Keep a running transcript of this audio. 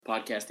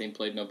podcast Ain't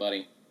Played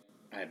Nobody.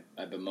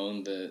 I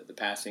bemoaned the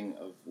passing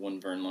of one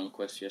Vern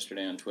Lundquist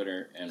yesterday on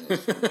Twitter and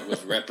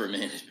was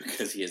reprimanded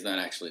because he has not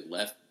actually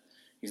left.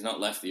 He's not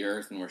left the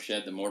earth nor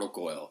shed the mortal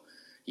coil.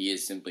 He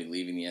is simply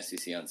leaving the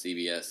SEC on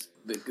CBS.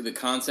 The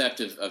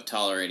concept of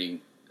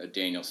tolerating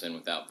Danielson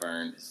without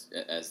Vern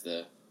as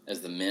the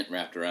mint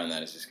wrapped around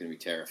that is just going to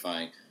be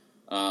terrifying.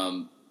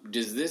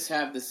 Does this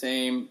have the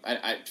same?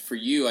 For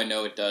you, I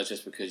know it does,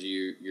 just because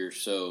you're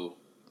so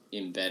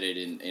embedded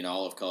in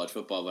all of college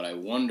football. But I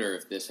wonder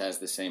if this has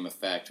the same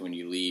effect when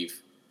you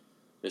leave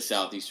the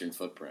southeastern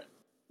footprint.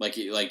 Like,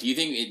 do you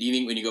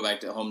think when you go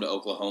back home to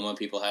Oklahoma,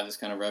 people have this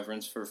kind of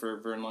reverence for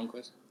Vern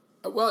Lundquist?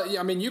 Well,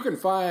 yeah, I mean, you can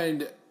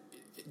find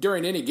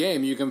during any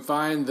game, you can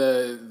find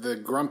the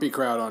grumpy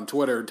crowd on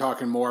Twitter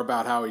talking more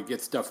about how he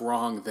gets stuff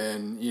wrong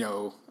than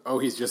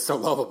he's just so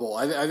lovable.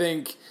 I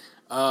think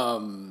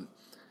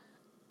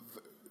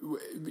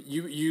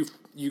you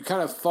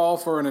kind of fall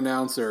for an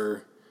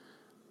announcer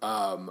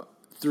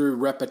through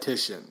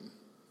repetition.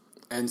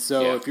 And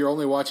so if you're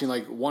only watching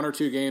like one or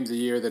two games a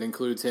year that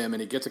includes him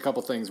and he gets a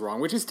couple things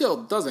wrong, which he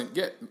still doesn't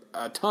get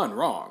a ton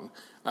wrong.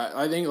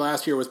 I think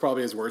last year was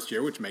probably his worst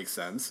year, which makes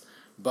sense.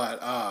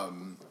 But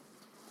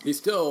he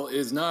still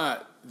is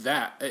not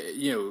that,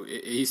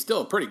 he's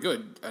still a pretty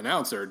good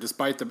announcer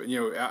despite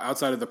the,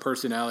 outside of the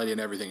personality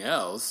and everything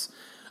else.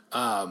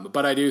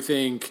 But I do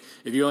think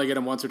if you only get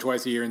him once or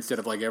twice a year instead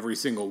of like every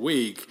single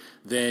week,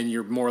 then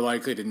you're more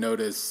likely to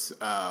notice,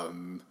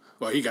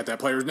 well, he got that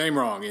player's name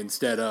wrong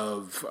instead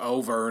of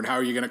over, and how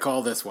are you going to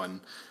call this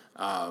one?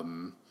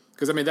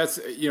 Because, I mean, that's,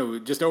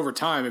 just over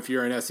time, if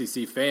you're an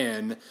SEC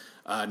fan,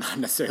 not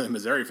necessarily a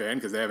Missouri fan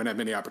because they haven't had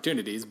many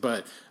opportunities,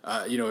 but,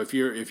 if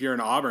you're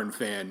an Auburn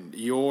fan,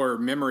 your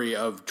memory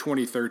of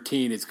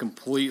 2013 is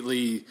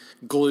completely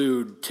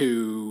glued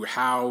to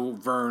how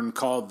Vern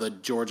called the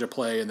Georgia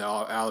play and the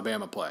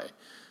Alabama play.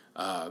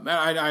 And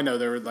I know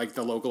there were like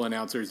the local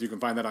announcers. You can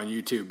find that on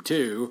YouTube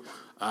too.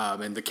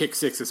 And the kick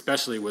six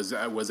especially was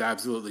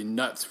absolutely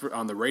nuts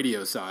on the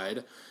radio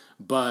side.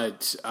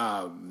 But,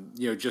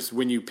 just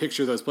when you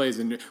picture those plays,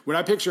 and when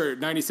I picture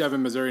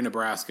 97 Missouri,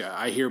 Nebraska,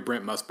 I hear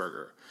Brent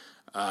Musburger.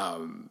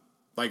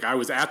 Like I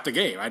was at the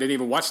game. I didn't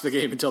even watch the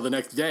game until the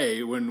next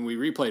day when we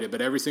replayed it.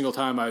 But every single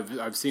time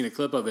I've seen a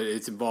clip of it,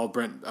 it's involved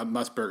Brent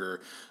Musburger.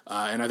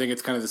 And I think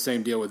it's kind of the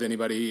same deal with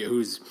anybody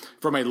who's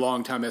from a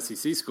long-time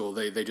SEC school.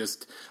 They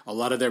just, a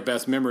lot of their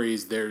best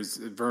memories, there's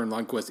Vern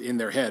Lundquist in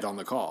their head on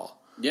the call.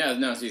 Yeah,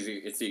 no,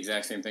 it's the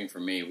exact same thing for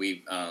me.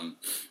 We've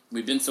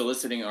been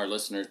soliciting our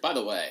listeners. By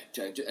the way,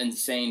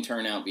 insane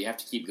turnout. We have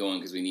to keep going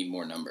because we need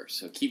more numbers.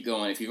 So keep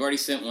going. If you've already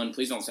sent one,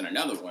 please don't send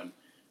another one.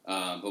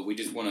 But we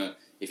just want to,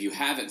 if you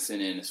haven't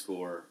sent in a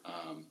score,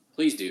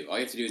 please do. All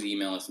you have to do is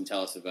email us and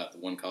tell us about the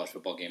one college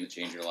football game that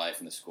changed your life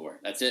and the score.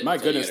 That's it. My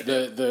goodness,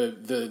 the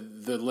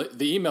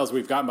emails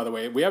we've gotten, by the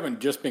way, we haven't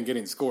just been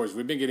getting scores.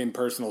 We've been getting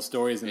personal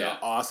stories, and they're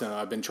awesome.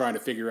 I've been trying to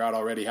figure out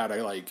already how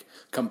to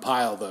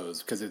compile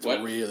those because it's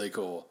really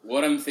cool.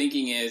 What I'm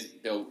thinking is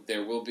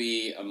there will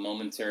be a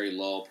momentary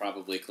lull,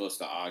 probably close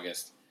to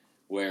August,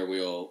 where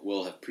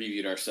we'll have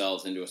previewed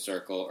ourselves into a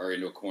circle or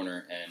into a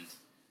corner,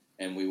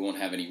 and we won't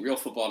have any real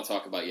football to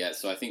talk about yet.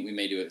 So I think we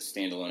may do a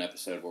standalone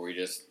episode where we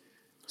just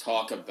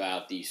talk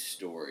about these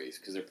stories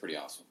because they're pretty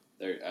awesome.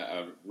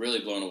 I'm really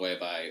blown away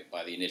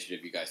by the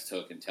initiative you guys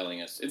took in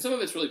telling us. And some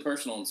of it's really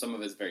personal, and some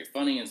of it's very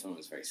funny, and some of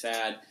it's very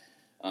sad.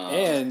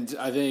 And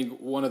I think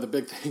one of the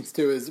big things,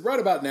 too, is right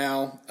about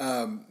now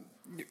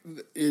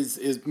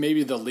is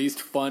maybe the least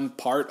fun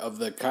part of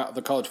the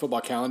college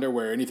football calendar,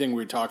 where anything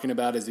we're talking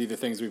about is either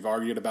things we've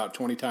argued about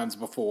 20 times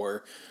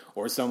before,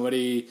 or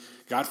somebody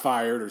got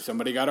fired, or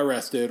somebody got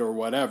arrested, or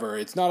whatever.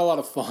 It's not a lot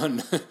of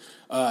fun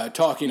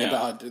talking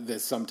about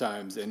this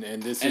sometimes, and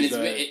this is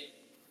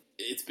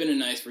it's been a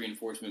nice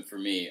reinforcement for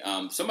me.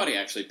 Somebody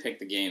actually picked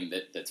the game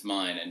that's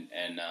mine,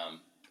 and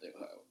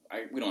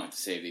we don't have to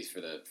save these for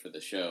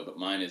the show, but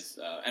mine is,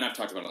 and I've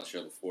talked about it on the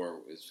show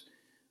before.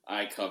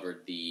 I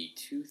covered the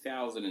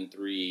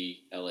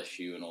 2003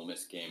 LSU and Ole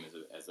Miss game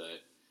as a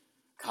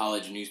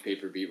college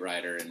newspaper beat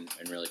writer, and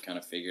really kind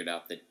of figured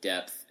out the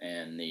depth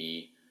and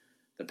the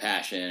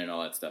passion and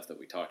all that stuff that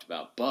we talked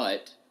about.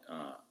 But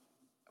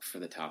for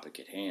the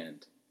topic at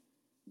hand,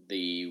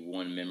 the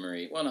one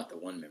memory, well, not the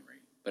one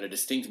memory, but a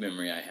distinct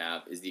memory I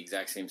have is the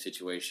exact same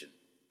situation.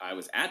 I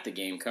was at the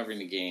game, covering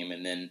the game,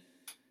 and then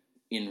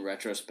in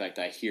retrospect,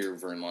 I hear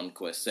Vern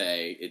Lundquist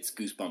say, "It's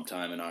goosebump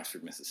time in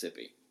Oxford,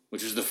 Mississippi,"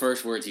 which was the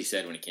first words he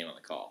said when he came on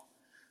the call.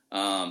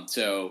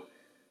 So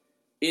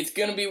it's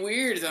going to be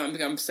weird.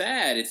 I'm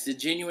sad. It's a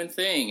genuine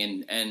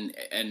thing.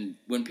 And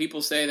when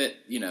people say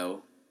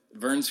that,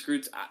 Vern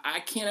screwed,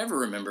 I can't ever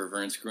remember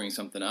Vern screwing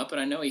something up,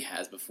 and I know he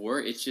has before.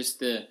 It's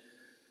just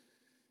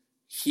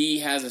he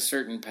has a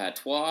certain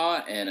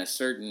patois and a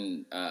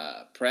certain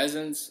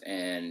presence,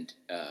 and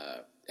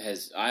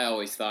I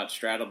always thought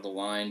straddled the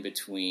line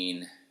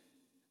between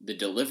the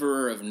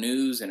deliverer of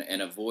news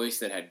and a voice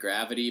that had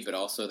gravity, but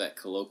also that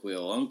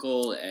colloquial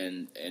uncle,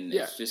 and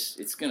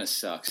it's gonna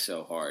suck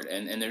so hard.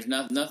 And there's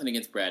nothing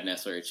against Brad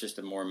Nessler. It's just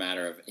a more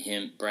matter of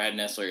him. Brad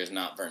Nessler is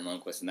not Vern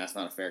Lundquist, and that's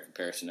not a fair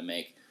comparison to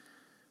make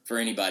for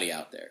anybody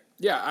out there.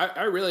 Yeah,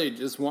 I really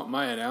just want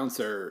my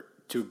announcer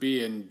to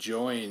be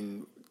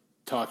enjoying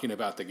talking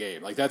about the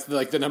game. Like that's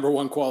like the number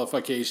one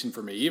qualification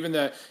for me. Even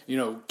the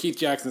Keith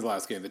Jackson's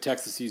last game, the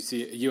Texas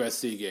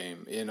USC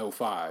game in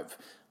 2005.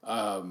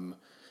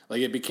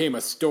 Like it became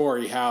a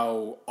story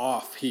how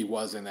off he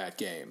was in that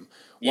game.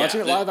 Watching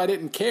it live, I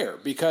didn't care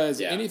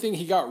because anything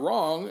he got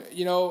wrong,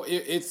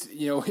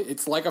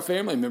 it's like a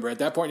family member. At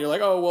that point, you're like,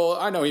 oh well,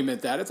 I know he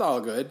meant that. It's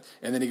all good.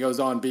 And then he goes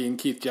on being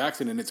Keith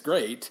Jackson, and it's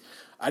great.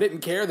 I didn't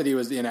care that he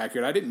was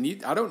inaccurate. I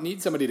don't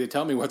need somebody to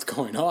tell me what's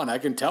going on. I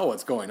can tell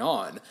what's going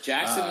on.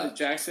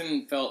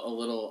 Jackson felt a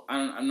little.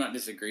 I'm not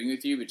disagreeing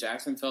with you, but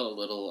Jackson felt a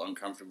little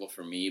uncomfortable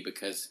for me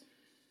because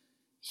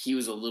he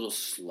was a little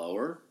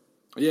slower.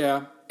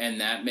 Yeah, and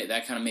that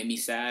kind of made me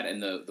sad.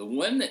 And the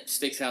one that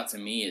sticks out to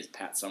me is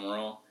Pat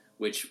Summerall,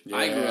 which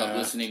I grew up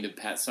listening to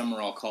Pat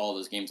Summerall call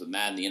those games with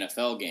Madden, the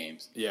NFL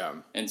games. Yeah,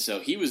 and so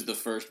he was the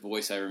first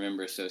voice I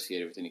remember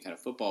associated with any kind of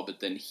football. But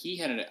then he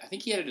had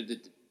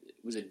it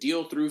was a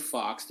deal through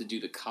Fox to do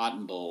the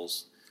Cotton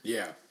Bowls.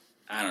 Yeah,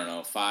 I don't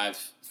know, 4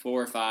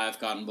 or 5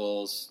 Cotton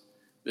Bowls.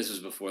 This was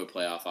before the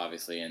playoff,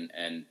 obviously, and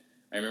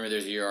I remember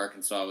there's a year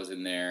Arkansas was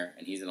in there,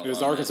 and he's an alumnus. It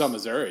was Arkansas,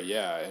 Missouri,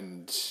 yeah,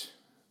 and.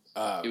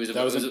 It was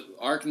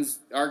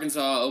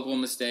Arkansas,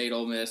 Oklahoma State,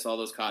 Ole Miss, all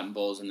those Cotton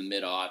Bowls in the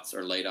mid-aughts,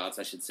 or late-aughts,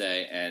 I should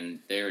say, and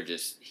they were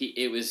just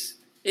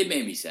it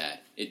made me sad.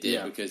 It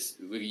did, because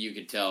you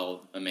could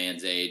tell a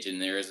man's age,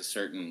 and there's a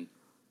certain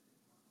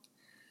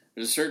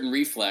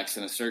reflex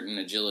and a certain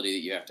agility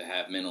that you have to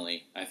have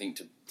mentally, I think,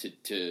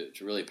 to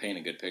really paint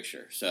a good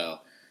picture.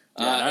 So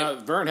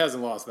Vern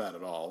hasn't lost that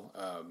at all.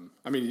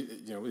 I mean,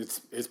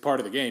 it's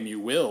part of the game. You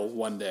will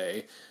one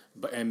day.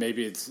 And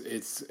maybe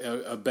it's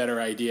a better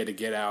idea to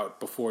get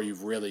out before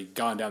you've really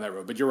gone down that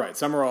road. But you're right,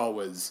 Summerall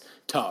was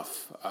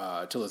tough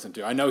to listen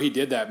to. I know he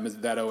did that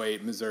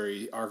 2008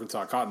 Missouri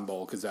Arkansas Cotton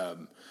Bowl because,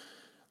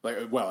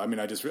 it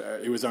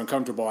was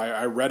uncomfortable.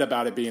 I read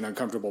about it being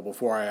uncomfortable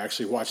before I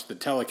actually watched the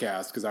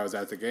telecast because I was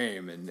at the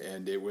game,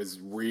 and it was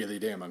really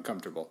damn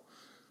uncomfortable.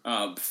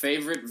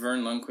 Favorite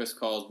Vern Lundquist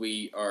calls?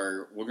 We're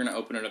going to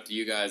open it up to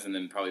you guys and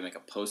then probably make a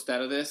post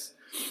out of this.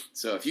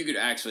 So if you could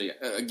actually,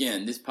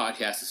 again, this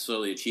podcast is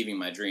slowly achieving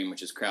my dream,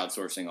 which is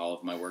crowdsourcing all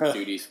of my work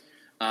duties.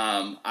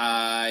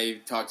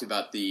 I talked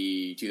about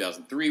the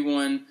 2003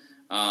 one.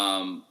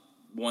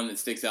 One that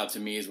sticks out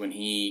to me is when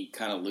he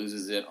kind of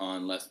loses it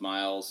on Les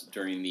Miles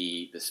during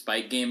the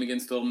Spike game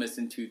against Ole Miss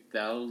in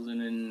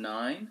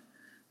 2009.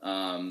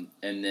 And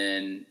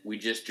then we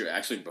just,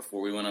 actually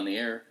before we went on the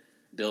air,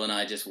 Bill and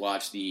I just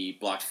watched the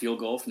blocked field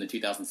goal from the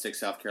 2006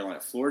 South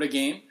Carolina-Florida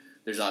game.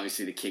 There's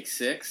obviously the kick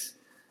six.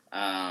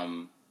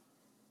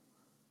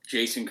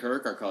 Jason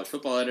Kirk, our college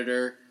football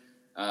editor,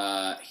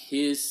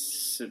 his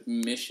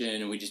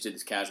submission, and we just did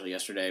this casually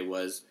yesterday,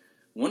 was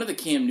one of the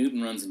Cam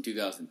Newton runs in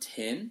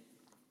 2010.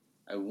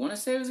 I want to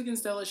say it was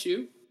against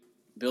LSU.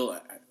 Bill,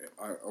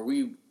 are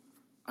we...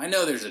 I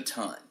know there's a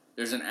ton.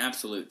 There's an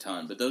absolute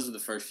ton, but those are the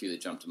first few that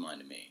jumped to mind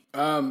to me.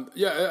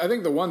 I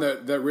think the one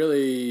that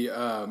really, it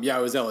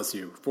was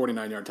LSU,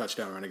 49-yard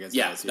touchdown run against LSU.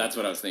 Yeah, that's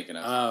what I was thinking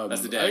of.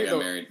 That's the day I got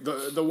married.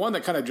 The one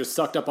that kind of just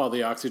sucked up all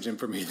the oxygen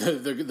for me,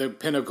 the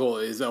pinnacle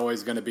is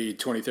always going to be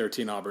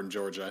 2013 Auburn,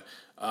 Georgia.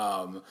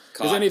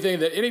 Because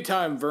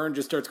anytime Vern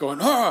just starts going,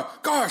 oh,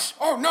 gosh,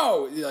 oh,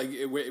 no, like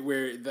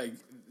where like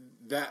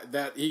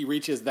that he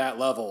reaches that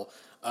level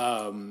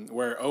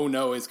where oh,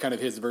 no is kind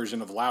of his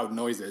version of loud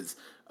noises.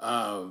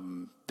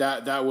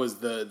 That was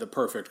the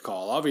perfect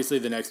call. Obviously,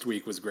 the next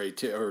week was great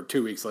too, or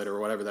 2 weeks later, or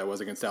whatever that was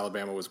against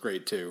Alabama was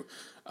great too.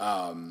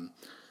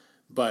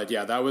 But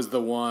yeah, that was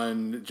the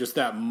one. Just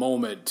that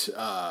moment,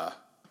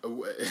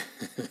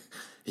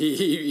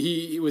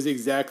 he was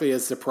exactly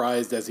as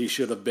surprised as he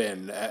should have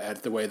been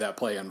at the way that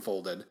play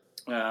unfolded.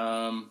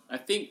 I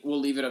think we'll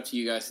leave it up to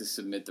you guys to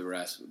submit the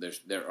rest.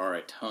 There are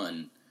a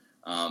ton.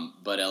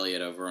 Bud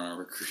Elliott over on our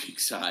recruiting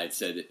side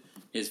said that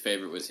his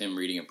favorite was him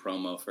reading a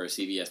promo for a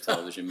CBS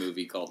television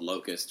movie called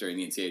Locust during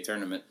the NCAA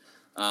tournament.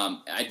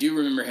 I do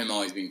remember him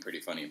always being pretty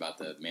funny about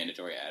the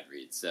mandatory ad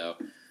reads. So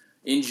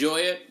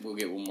enjoy it. We'll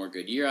get one more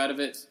good year out of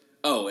it.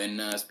 Oh,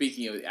 and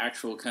speaking of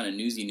actual kind of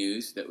newsy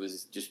news that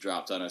was just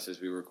dropped on us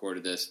as we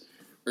recorded this,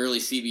 early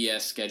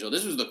CBS schedule.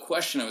 This was the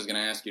question I was going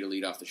to ask you to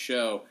lead off the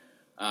show.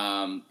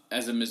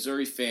 As a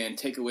Missouri fan,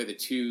 take away the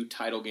 2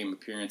 title game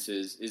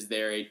appearances. Is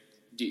there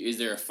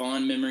a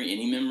fond memory,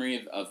 any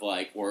memory of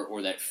like,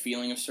 or that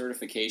feeling of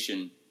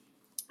certification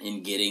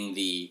in getting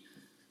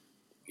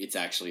it's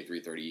actually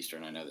 3:30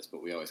 Eastern, I know this,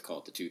 but we always call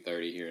it the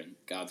 2:30 here in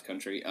God's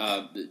country.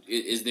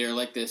 Is there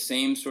like the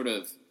same sort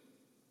of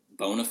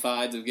bona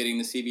fides of getting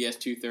the CBS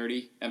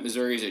 2:30 at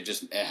Missouri?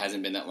 It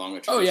hasn't been that long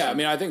a tradition? Oh yeah, I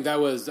mean, I think that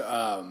was,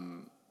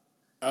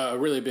 a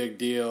really big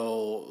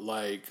deal,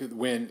 like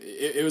when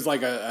it was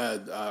like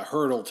a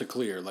hurdle to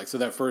clear. Like, so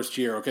that first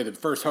year, okay, the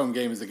first home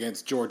game is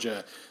against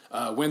Georgia.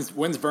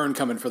 When's Vern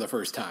coming for the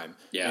first time?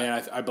 Yeah.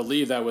 And I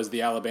believe that was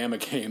the Alabama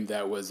game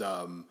that was,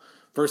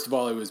 first of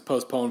all, it was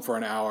postponed for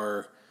an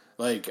hour.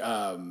 Like,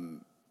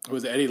 it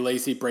was Eddie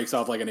Lacy breaks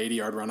off like an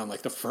 80-yard run on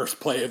like the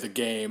first play of the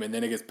game, and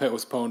then it gets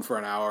postponed for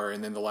an hour,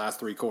 and then the last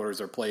 3 quarters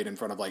are played in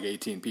front of like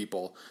 18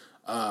 people.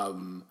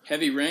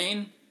 Heavy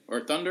rain? Or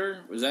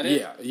thunder? Was that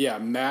it? Yeah.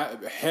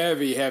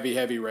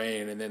 Heavy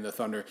rain, and then the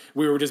thunder.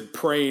 We were just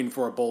praying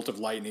for a bolt of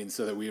lightning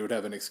so that we would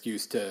have an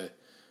excuse to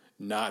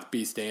not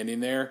be standing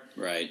there.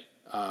 Right.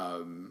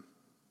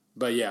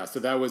 But yeah, so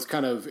that was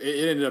kind of,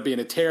 it ended up being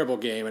a terrible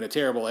game and a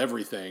terrible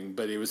everything,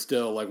 but it was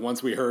still like,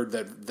 once we heard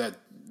that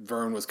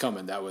Vern was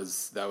coming, that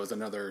was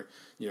another,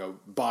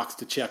 box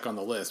to check on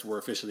the list. We're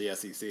officially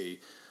SEC.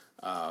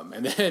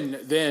 And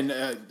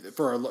then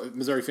for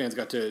Missouri fans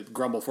got to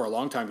grumble for a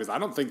long time because I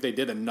don't think they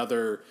did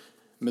another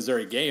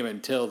Missouri game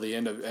until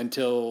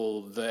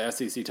the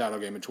SEC title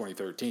game in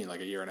 2013,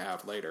 like a year and a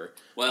half later.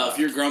 Well, if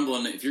you're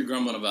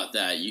grumbling about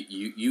that,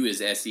 you is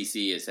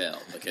SEC as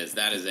hell, because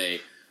that is a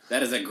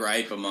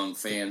gripe among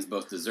fans,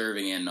 both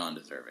deserving and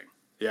non-deserving.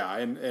 Yeah,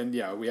 and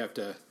we have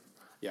to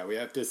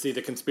see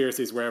the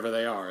conspiracies wherever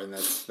they are, and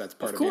that's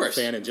part of being a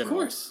fan in general.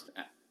 Of course,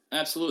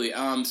 absolutely.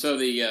 So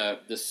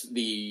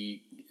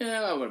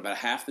about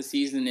half the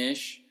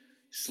season-ish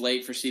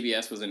slate for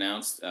CBS was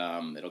announced.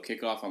 It'll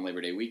kick off on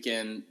Labor Day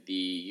weekend,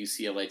 the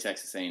UCLA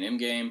Texas A&M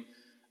game,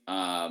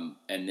 and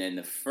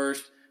then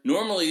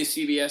normally the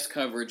CBS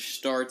coverage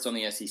starts on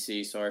the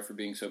SEC. Sorry for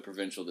being so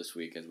provincial this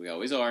week, as we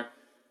always are.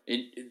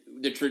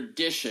 The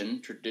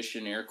tradition,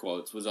 air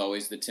quotes, was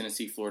always the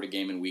Tennessee-Florida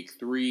game in Week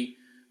 3.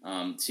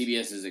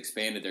 CBS has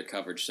expanded their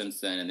coverage since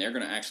then, and they're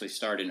going to actually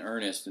start in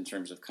earnest in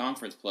terms of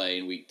conference play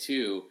in Week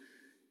 2.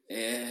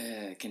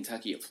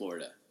 Kentucky at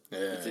Florida.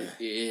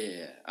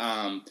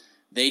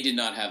 They did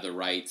not have the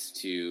rights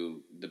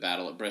to the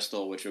Battle at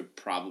Bristol, which would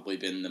probably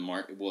been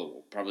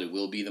probably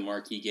will be the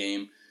marquee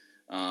game.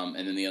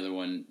 And then the other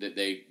one that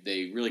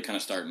they really kind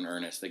of start in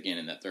earnest again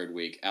in that third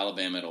week.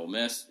 Alabama at Ole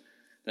Miss.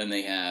 Then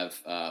they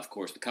have, of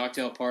course, the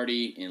cocktail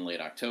party in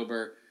late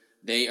October.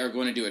 They are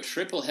going to do a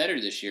triple header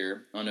this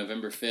year on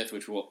November 5th,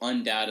 which will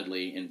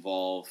undoubtedly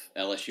involve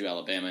LSU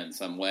Alabama in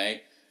some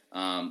way.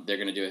 They're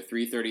going to do a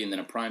 3:30 and then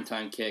a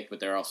primetime kick, but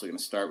they're also going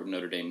to start with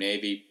Notre Dame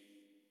Navy,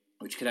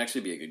 which could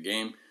actually be a good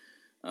game.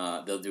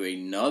 They'll do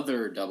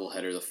another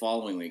doubleheader the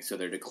following week, so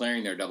they're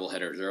declaring their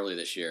doubleheaders early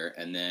this year.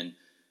 And then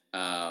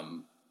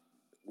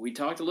we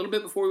talked a little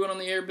bit before we went on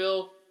the air,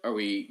 Bill.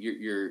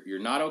 You're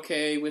not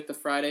okay with the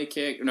Friday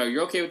kick? No,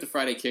 you're okay with the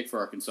Friday kick for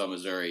Arkansas,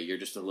 Missouri. You're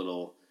just a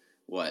little,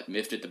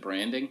 miffed at the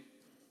branding?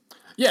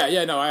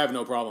 Yeah, no, I have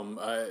no problem.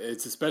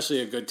 It's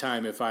especially a good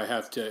time if I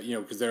have to,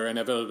 because there are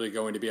inevitably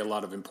going to be a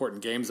lot of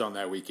important games on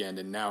that weekend,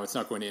 and now it's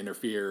not going to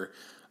interfere,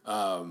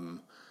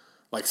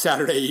 like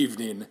Saturday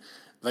evening.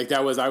 Like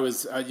that was, I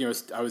was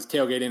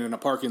tailgating in a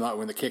parking lot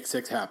when the kick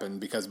 6 happened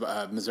because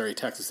Missouri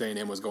Texas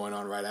A&M was going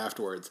on right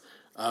afterwards.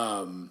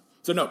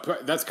 So no,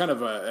 that's kind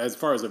of as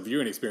far as a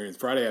viewing experience,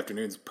 Friday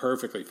afternoon's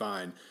perfectly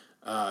fine.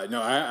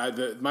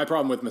 My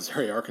problem with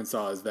Missouri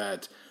Arkansas is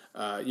that.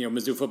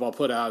 Mizzou football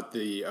put out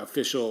the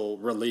official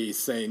release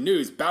saying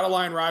news battle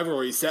line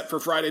rivalry set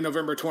for Friday,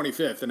 November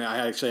 25th. And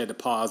I actually had to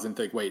pause and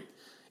think, wait,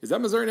 is that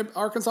Missouri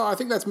Arkansas? I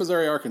think that's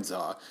Missouri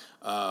Arkansas.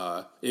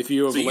 If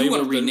you have you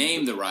want to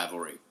rename the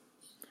rivalry?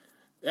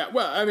 Yeah,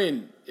 well, I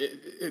mean,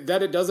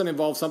 it doesn't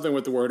involve something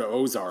with the word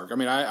Ozark. I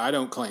mean, I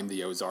don't claim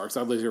the Ozarks.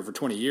 I've lived here for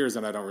 20 years,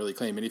 and I don't really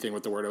claim anything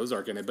with the word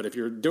Ozark in it. But if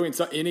you're doing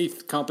any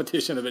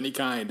competition of any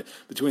kind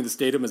between the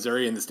state of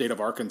Missouri and the state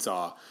of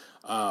Arkansas,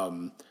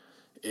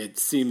 it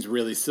seems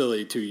really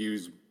silly to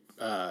use,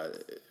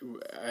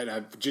 and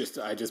I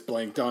just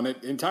blanked on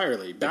it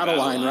entirely. Battle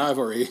line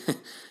rivalry.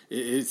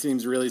 It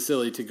seems really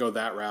silly to go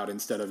that route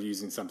instead of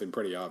using something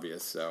pretty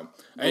obvious. So,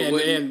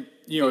 if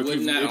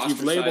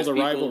you've labeled a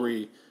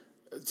rivalry.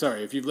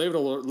 Sorry, if you've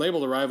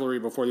labeled a rivalry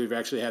before you've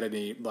actually had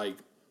any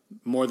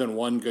more than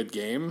one good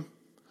game,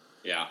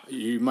 yeah,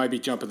 you might be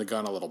jumping the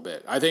gun a little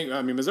bit.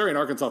 Missouri and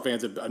Arkansas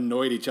fans have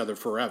annoyed each other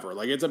forever.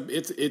 Like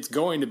it's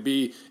going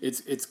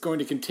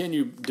to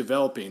continue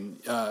developing.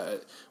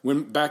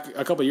 When back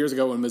a couple of years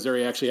ago, when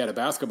Missouri actually had a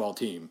basketball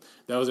team,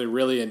 that was a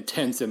really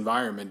intense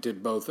environment in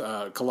both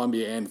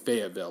Columbia and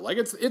Fayetteville. Like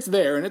it's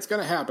there and it's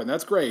going to happen.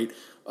 That's great.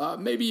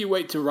 Maybe you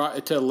wait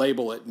to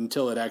label it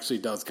until it actually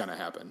does kind of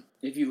happen.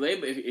 If you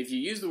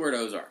use the word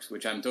Ozarks,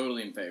 which I'm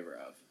totally in favor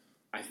of,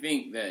 I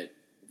think that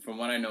from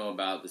what I know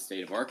about the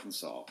state of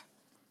Arkansas,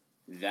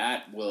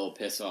 that will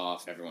piss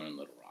off everyone in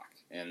Little Rock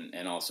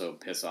and also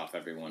piss off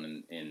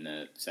everyone in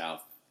the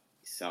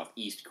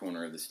southeast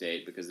corner of the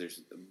state, because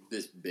there's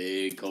this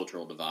big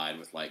cultural divide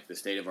with the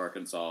state of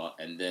Arkansas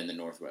and then the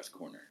northwest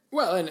corner.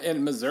 Well,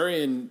 and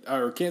Missouri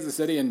or Kansas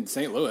City and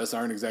St. Louis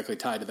aren't exactly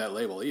tied to that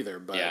label either.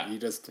 But yeah. you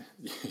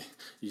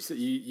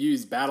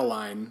use battle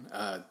line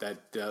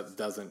that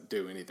doesn't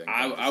do anything.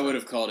 I would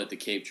have called it the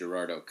Cape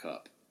Girardeau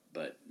Cup,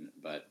 but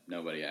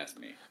nobody asked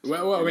me.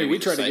 Well, I mean, we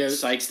tried to get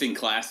Sykeston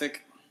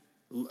Classic.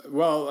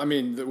 Well, I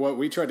mean, what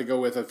we tried to go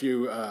with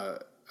a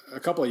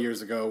couple of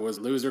years ago was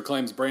loser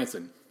claims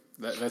Branson.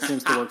 That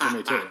seems to work for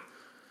me too.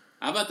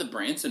 How about the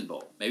Branson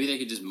Bowl? Maybe they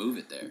could just move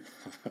it there.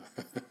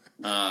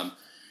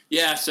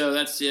 Yeah, so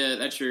that's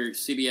your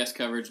CBS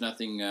coverage.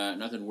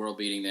 Nothing world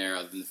beating there,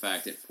 other than the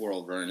fact that poor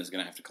old Vern is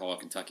going to have to call a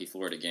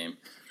Kentucky-Florida game.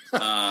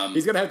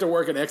 He's going to have to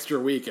work an extra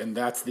week, and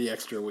that's the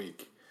extra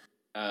week.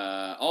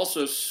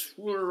 Also,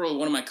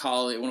 one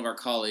of our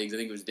colleagues, I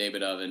think it was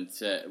David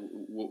Ovens,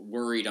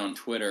 worried on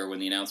Twitter when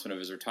the announcement of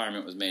his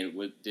retirement was made.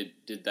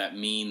 Did that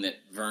mean that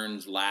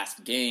Vern's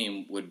last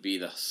game would be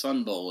the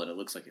Sun Bowl? And it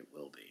looks like it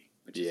will be,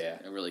 which is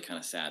a really kind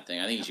of sad thing.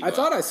 I think I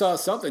thought I saw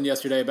something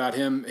yesterday about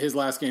his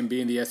last game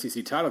being the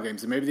SEC title game.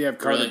 So maybe they have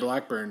Carter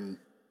Blackburn.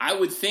 I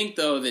would think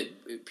though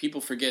that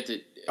people forget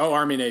that. Oh,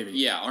 Army-Navy.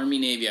 Yeah,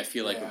 Army-Navy. I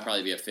feel like would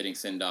probably be a fitting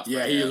send off.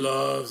 Yeah, he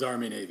loves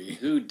Army-Navy.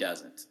 Who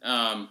doesn't?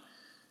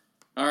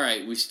 All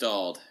right, we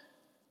stalled.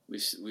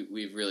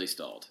 We've really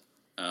stalled.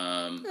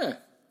 Yeah.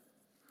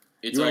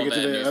 It's all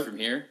bad news from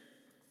here?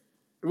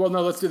 Well,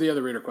 no, let's do the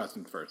other reader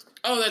question first.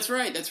 Oh, that's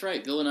right.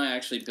 Bill and I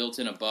actually built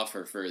in a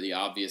buffer for the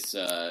obvious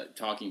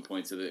talking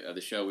points of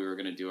the show. We were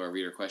going to do our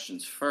reader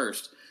questions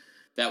first.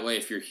 That way,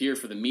 if you're here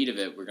for the meat of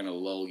it, we're going to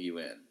lull you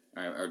in.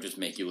 Or just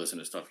make you listen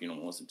to stuff you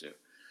don't listen to.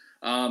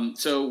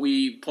 So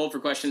we pulled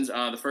for questions.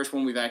 The first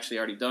one we've actually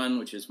already done,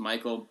 which is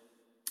Michael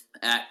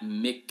at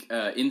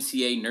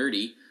MCA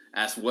Nerdy.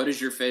 Asked, what is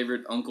your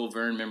favorite Uncle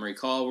Vern memory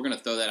call? We're going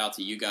to throw that out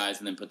to you guys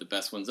and then put the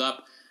best ones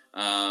up.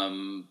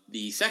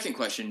 The second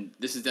question,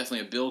 this is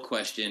definitely a Bill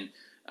question.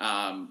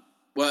 I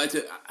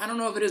don't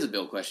know if it is a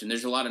Bill question.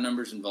 There's a lot of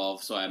numbers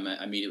involved, so I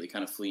immediately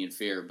kind of flee in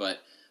fear.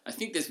 But I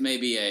think this may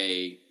be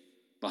a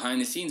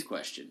behind-the-scenes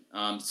question.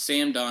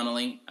 Sam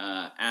Donnelly,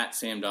 at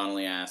Sam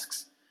Donnelly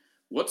asks,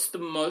 what's the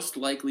most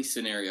likely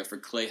scenario for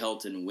Clay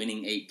Helton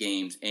winning 8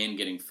 games and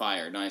getting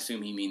fired? Now, I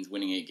assume he means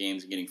winning 8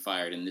 games and getting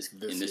fired in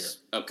this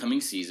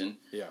upcoming season.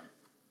 Yeah.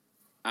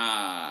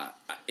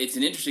 It's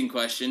an interesting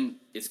question.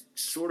 It's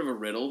sort of a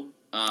riddle.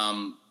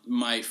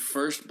 My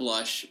first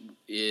blush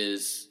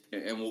is,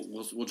 and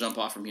we'll jump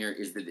off from here,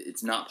 is that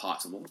it's not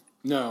possible.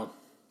 No.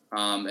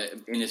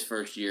 In his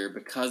first year,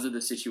 because of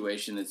the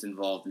situation that's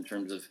involved in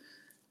terms of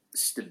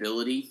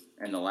stability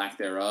and the lack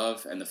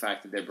thereof, and the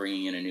fact that they're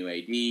bringing in a new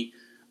AD.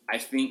 I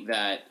think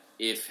that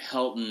if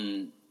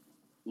Helton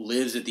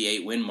lives at the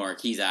 8-win mark,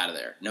 he's out of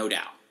there, no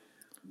doubt.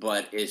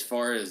 But as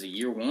far as a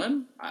year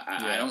one,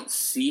 I don't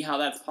see how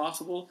that's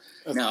possible.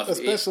 Now,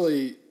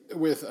 especially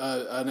with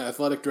an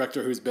athletic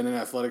director who's been an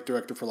athletic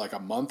director for like a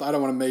month. I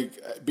don't want to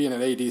make being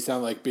an AD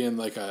sound like being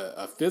like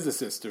a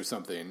physicist or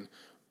something.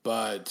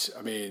 But,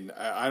 I mean,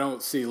 I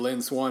don't see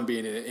Lynn Swann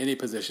being in any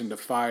position to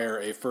fire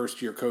a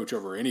first-year coach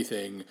over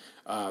anything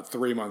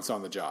 3 months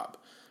on the job.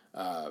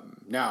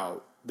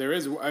 Now, there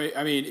is,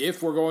 I mean,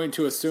 if we're going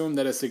to assume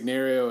that a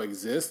scenario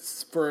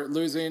exists for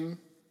losing,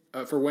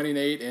 for winning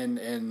 8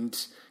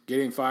 and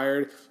getting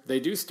fired,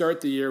 they do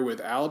start the year with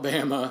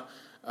Alabama,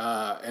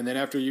 and then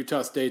after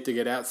Utah State, they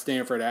get at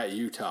Stanford, at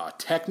Utah.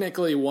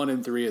 Technically,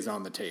 1-3 is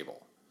on the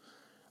table.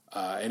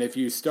 And if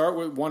you start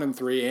with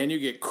 1-3 and you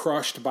get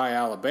crushed by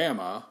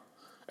Alabama,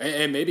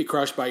 and maybe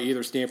crushed by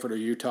either Stanford or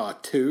Utah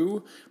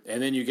too,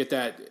 and then you get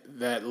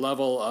that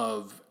level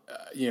of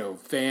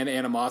fan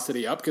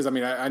animosity up, because I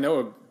mean I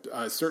know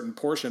a certain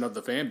portion of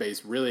the fan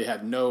base really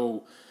had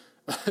no.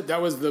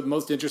 That was the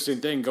most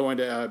interesting thing going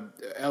to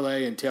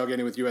LA and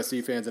tailgating with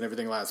USC fans and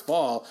everything last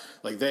fall.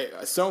 Like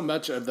so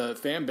much of the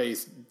fan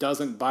base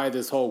doesn't buy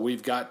this whole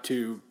we've got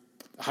to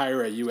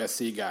hire a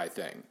USC guy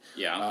thing.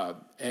 Yeah.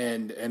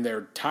 And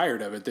they're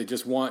tired of it. They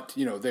just want,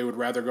 they would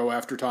rather go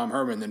after Tom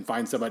Herman than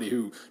find somebody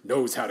who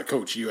knows how to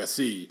coach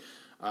USC,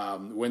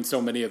 when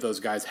so many of those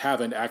guys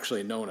haven't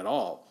actually known at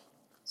all.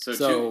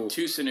 So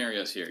two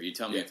scenarios here. You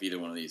tell me if either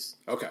one of these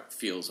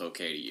feels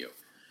okay to you.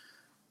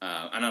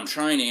 And I'm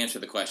trying to answer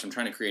the question. I'm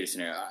trying to create a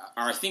scenario.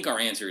 I think our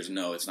answer is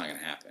no, it's not going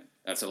to happen.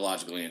 That's a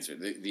logical answer.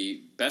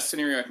 The best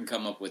scenario I can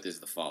come up with is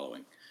the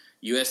following.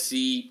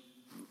 USC,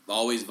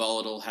 always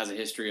volatile, has a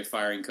history of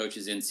firing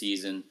coaches in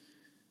season.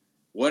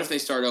 What if they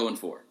start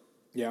 0-4?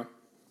 Yeah.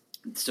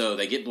 So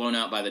they get blown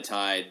out by the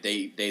Tide.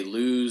 They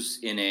lose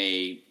in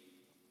a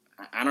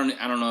I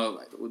don't know.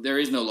 There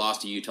is no loss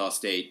to Utah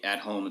State at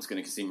home. It's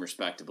going to seem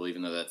respectable,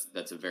 even though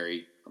that's a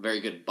very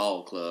good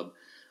ball club.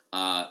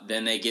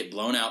 Then they get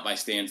blown out by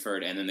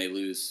Stanford, and then they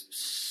lose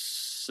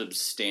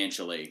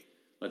substantially.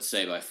 Let's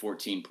say by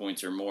 14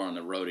 points or more on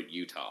the road at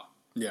Utah.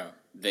 Yeah.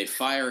 They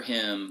fire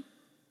him,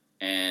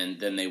 and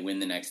then they win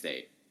the next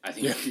 8. I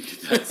think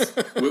that's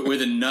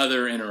with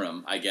another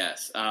interim, I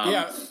guess.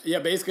 Yeah.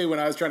 Basically, when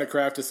I was trying to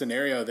craft a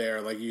scenario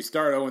there, like you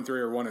start 0-3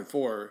 or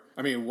 1-4.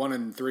 I mean,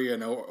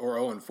 1-3 or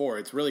 0-4.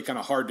 It's really kind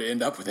of hard to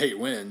end up with 8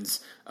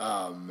 wins.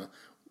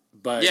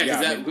 But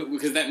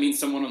because that means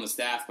someone on the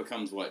staff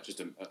becomes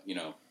just a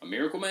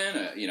miracle man,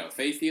 a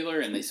faith healer,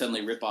 and they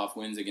suddenly rip off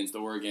wins against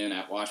Oregon,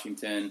 at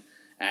Washington,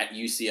 at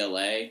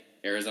UCLA,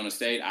 Arizona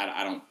State.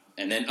 I don't,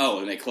 and then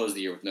they close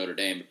the year with Notre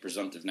Dame, a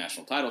presumptive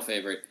national title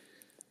favorite.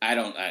 I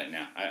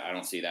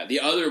don't see that. The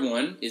other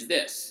one is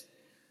this.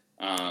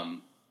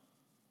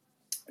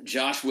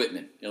 Josh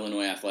Whitman,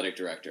 Illinois athletic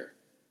director.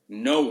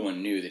 No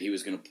one knew that he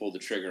was going to pull the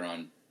trigger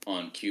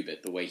on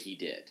Cubitt the way he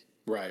did.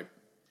 Right.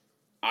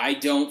 I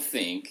don't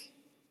think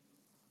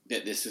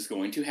that this is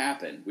going to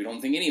happen. We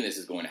don't think any of this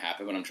is going to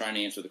happen, but I'm trying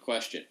to answer the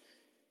question.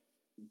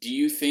 Do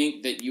you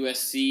think that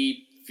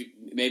USC,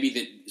 maybe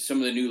that some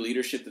of the new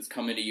leadership that's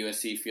come into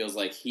USC feels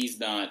like he's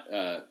not,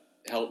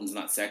 Helton's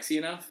not sexy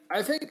enough?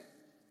 I think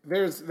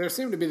there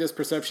seemed to be this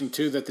perception,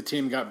 too, that the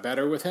team got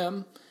better with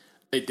him.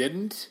 They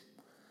didn't.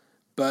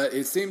 But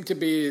it seemed to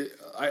be,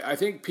 I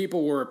think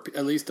people were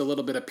at least a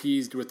little bit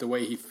appeased with the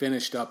way he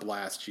finished up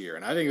last year.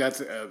 And I think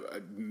that's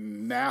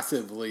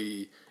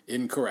massively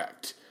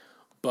incorrect.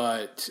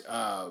 But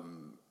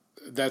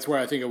that's where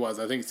I think it was.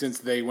 I think since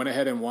they went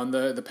ahead and won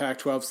the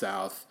Pac-12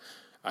 South,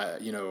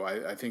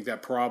 I think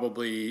that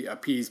probably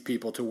appeased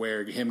people to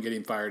where him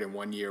getting fired in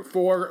 1 year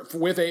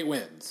with 8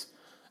 wins.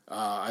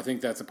 I think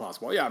that's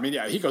impossible. Yeah, I mean,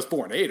 he goes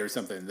 4-8 or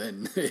something,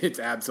 then it's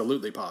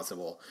absolutely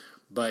possible.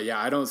 But yeah,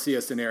 I don't see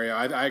a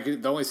scenario.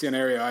 The only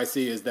scenario I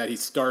see is that he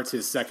starts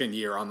his second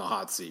year on the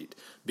hot seat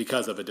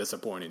because of a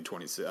disappointing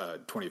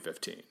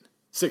 2015.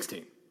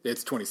 16.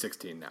 It's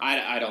 2016 now.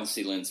 I don't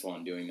see Lynn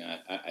Swann doing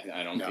that.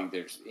 I don't think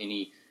there's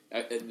any.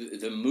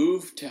 The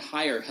move to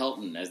hire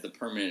Helton as the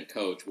permanent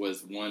coach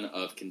was one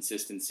of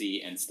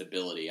consistency and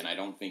stability, and I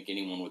don't think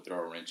anyone would throw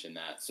a wrench in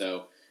that.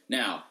 So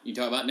now you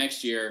talk about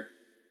next year.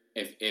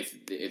 If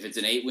it's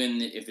an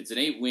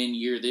 8-win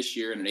year this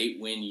year and an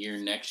 8-win year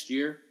next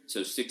year,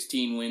 so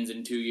 16 wins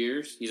in 2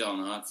 years, he's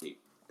on the hot seat.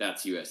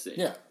 That's USC.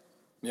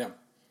 Yeah.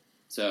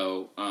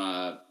 So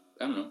I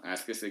don't know.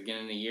 Ask us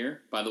again in a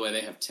year. By the way,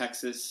 they have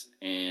Texas,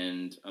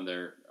 and on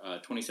their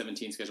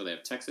 2017 schedule, they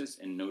have Texas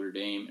and Notre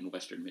Dame and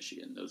Western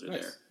Michigan. Those are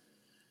their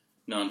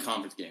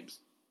non-conference games.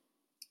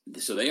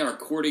 So they are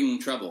courting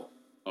trouble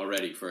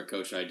already for a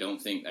coach. I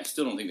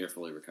still don't think they're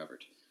fully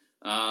recovered.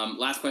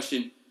 Last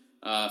question.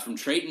 From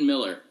Trayton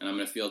Miller, and I'm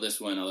going to field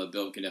this one, although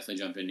Bill can definitely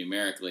jump in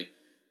numerically,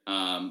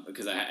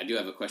 because I do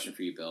have a question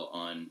for you, Bill,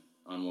 on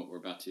what we're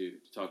about to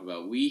talk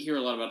about. We hear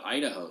a lot about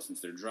Idaho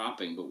since they're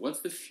dropping, but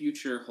what's the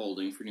future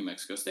holding for New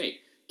Mexico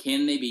State?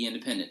 Can they be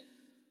independent?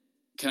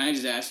 Can I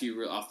just ask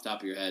you off the top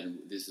of your head, and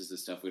this is the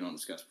stuff we don't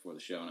discuss before the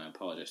show, and I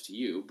apologize to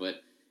you,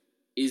 but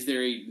is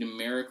there a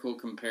numerical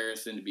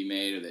comparison to be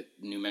made of that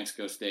New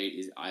Mexico State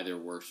is either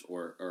worse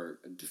or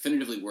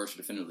definitively worse or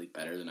definitively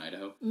better than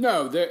Idaho?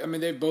 No,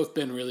 they've both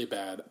been really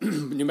bad.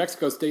 New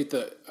Mexico State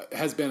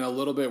has been a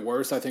little bit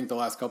worse, I think, the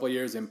last couple of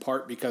years, in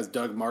part because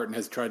Doug Martin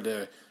has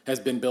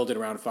been building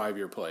around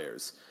 5-year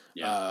players.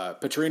 Yeah.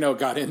 Petrino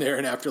got in there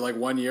and after like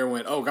 1 year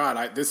went, oh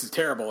God, this is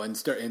terrible, and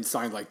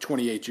signed like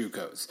 28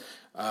 JUCOs.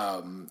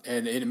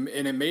 And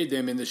it made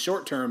them in the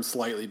short term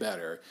slightly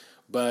better.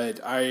 But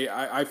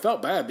I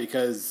felt bad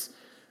because,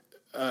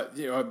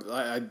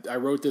 I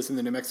wrote this in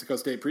the New Mexico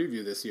State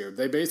preview this year.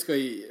 They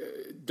basically,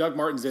 Doug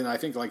Martin's in, I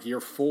think, like year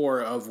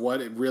 4 of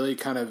what it really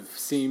kind of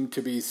seemed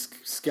to be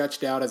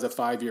sketched out as a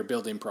 5-year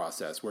building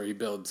process where he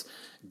builds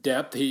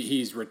depth.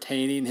 He's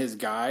retaining his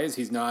guys.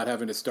 He's not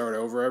having to start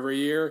over every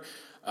year.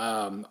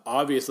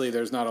 Obviously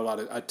there's not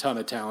a ton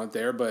of talent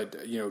there, but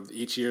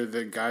each year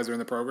the guys are in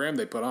the program,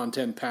 they put on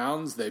 10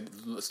 pounds, they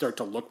start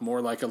to look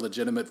more like a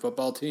legitimate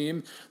football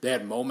team. They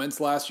had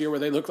moments last year where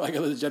they looked like a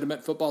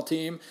legitimate football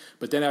team,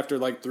 but then after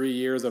like 3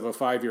 years of a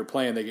 5-year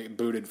plan, they get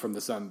booted from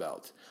the Sun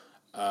Belt.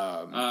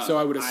 So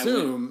I would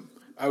assume,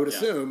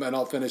 and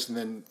I'll finish and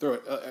then throw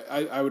it.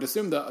 I would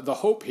assume the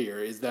hope here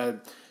is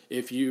that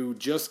if you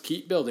just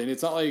keep building,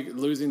 it's not like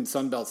losing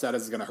Sun Belt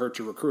status is going to hurt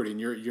your recruiting.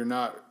 You're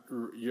not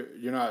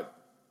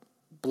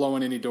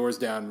blowing any doors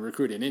down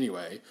recruiting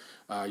anyway.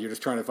 You're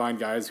just trying to find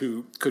guys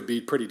who could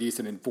be pretty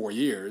decent in 4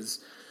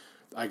 years.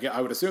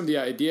 I would assume the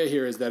idea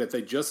here is that if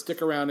they just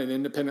stick around in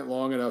independent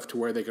long enough to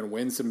where they can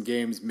win some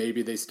games,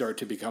 maybe they start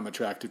to become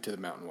attractive to the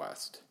Mountain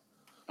West.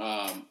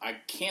 I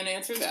can't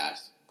answer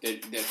that.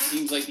 That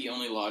seems like the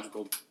only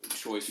logical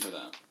choice for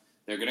them.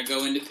 They're going to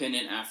go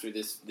independent after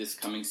this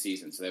coming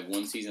season, so they have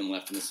 1 season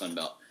left in the Sun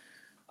Belt.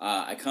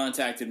 I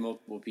contacted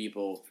multiple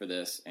people for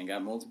this and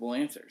got multiple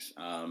answers.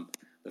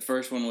 The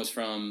first one was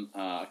from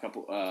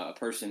a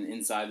person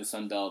inside the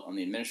Sun Belt on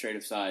the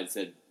administrative side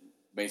said,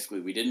 basically,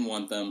 we didn't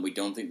want them. We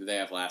don't think that they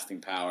have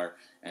lasting power,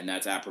 and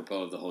that's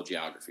apropos of the whole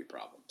geography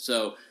problem.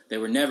 So they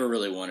were never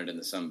really wanted in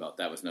the Sun Belt.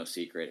 That was no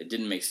secret. It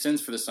didn't make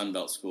sense for the Sun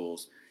Belt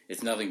schools.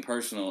 It's nothing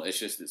personal. It's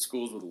just that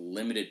schools with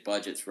limited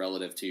budgets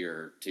relative to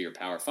your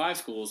Power 5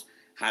 schools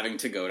having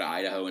to go to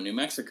Idaho and New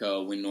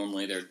Mexico when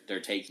normally they're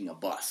taking a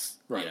bus.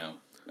 Right.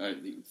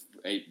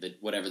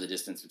 Whatever the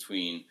distance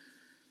between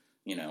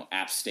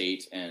App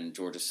State and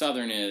Georgia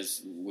Southern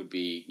would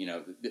be,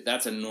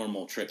 that's a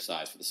normal trip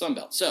size for the Sun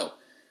Belt. So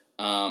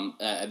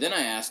then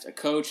I asked a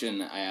coach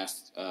and I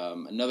asked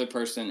another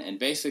person, and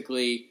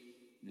basically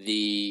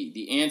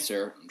the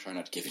answer, I'm trying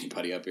not to give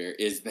anybody up here,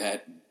 is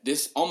that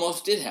this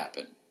almost did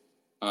happen.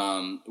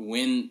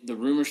 When the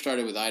rumors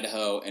started with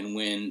Idaho and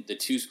when the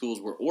 2 schools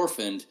were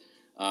orphaned,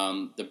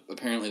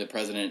 apparently the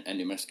president at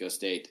New Mexico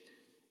State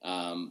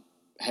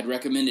had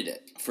recommended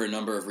it for a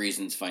number of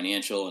reasons,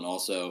 financial and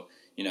also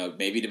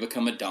maybe to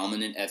become a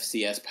dominant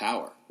FCS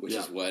power, which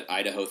is what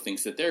Idaho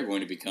thinks that they're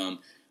going to become.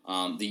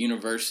 The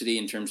university,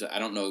 in terms of, I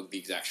don't know the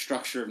exact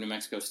structure of New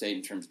Mexico State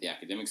in terms of the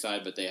academic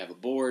side, but they have a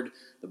board.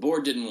 The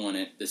board didn't want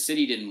it. The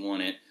city didn't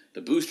want it.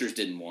 The boosters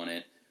didn't want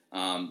it.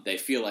 They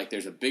feel like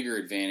there's a bigger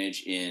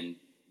advantage in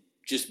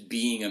just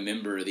being a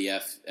member of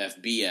the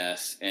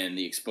FBS and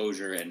the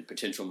exposure and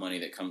potential money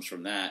that comes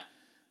from that.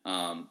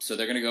 So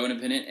they're going to go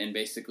independent, and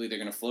basically they're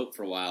going to float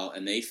for a while,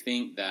 and they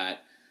think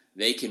that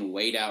they can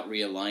wait out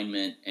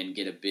realignment and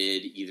get a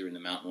bid either in the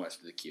Mountain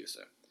West or the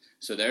CUSA.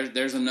 So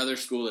there's another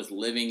school that's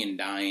living and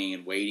dying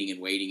and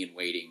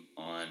waiting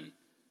on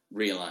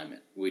realignment.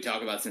 We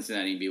talk about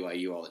Cincinnati and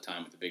BYU all the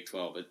time with the Big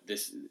 12, but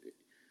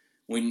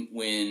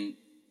when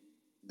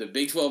the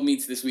Big 12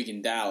 meets this week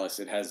in Dallas,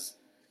 it has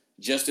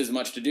just as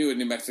much to do with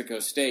New Mexico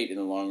State in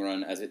the long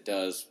run as it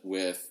does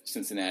with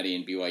Cincinnati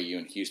and BYU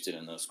and Houston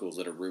and those schools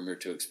that are rumored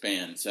to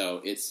expand.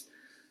 So it's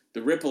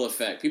the ripple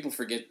effect. People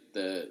forget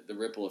the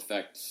ripple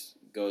effect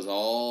goes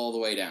all the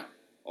way down,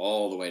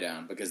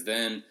 because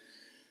then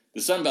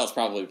the Sun Belt's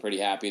probably pretty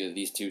happy that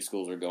these two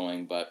schools are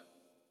going, but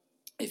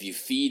if you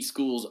feed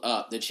schools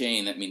up the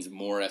chain, that means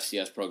more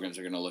FCS programs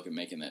are going to look at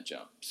making that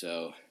jump.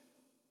 So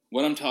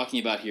what I'm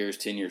talking about here is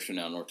 10 years from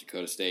now, North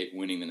Dakota State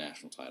winning the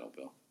national title,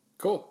 Bill.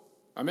 Cool.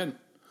 I'm in.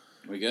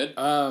 We good?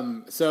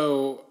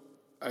 So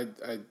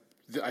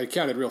I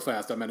counted real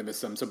fast. I might have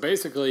missed some. So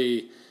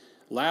basically,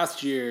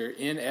 last year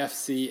in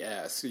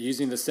FCS,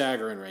 using the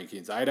Sagarin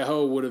rankings,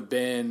 Idaho would have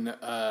been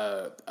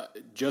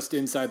just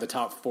inside the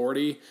top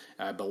 40.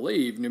 I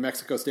believe New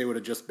Mexico State would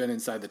have just been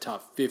inside the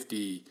top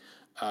 50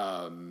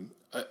 in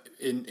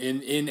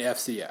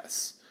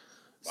FCS.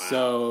 Wow.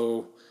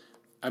 So,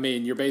 I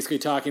mean, you're basically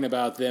talking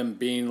about them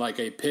being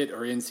like a Pitt or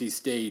NC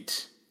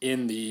State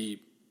in the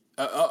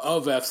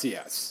of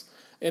FCS.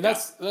 And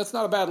that's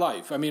not a bad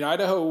life. I mean,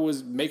 Idaho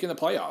was making the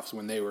playoffs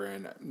when they were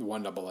in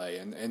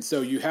 1AA. And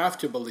so you have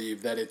to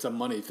believe that it's a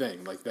money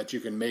thing, like that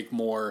you can make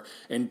more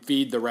and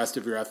feed the rest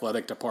of your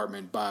athletic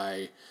department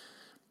by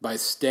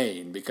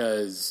staying,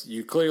 because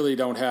you clearly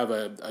don't have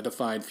a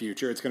defined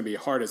future. It's going to be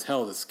hard as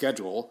hell to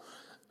schedule.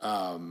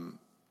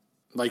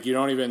 Like you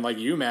don't even, like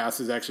UMass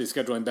is actually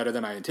scheduling better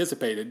than I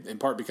anticipated, in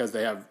part because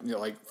they have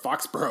like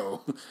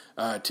Foxborough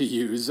to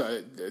use.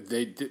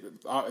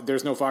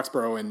 There's no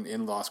Foxborough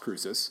in Las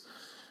Cruces.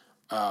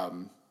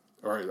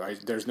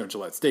 There's no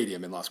Gillette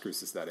Stadium in Las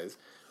Cruces, that is.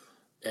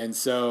 And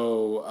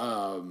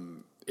so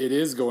it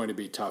is going to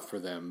be tough for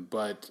them.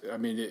 But, I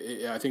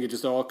mean, I think it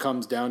just all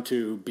comes down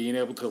to being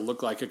able to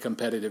look like a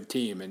competitive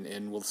team.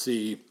 And we'll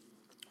see.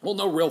 We'll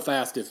know real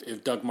fast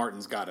if Doug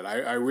Martin's got it.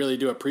 I really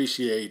do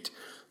appreciate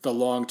the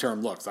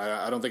long-term looks.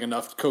 I don't think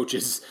enough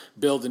coaches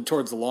build in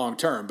towards the long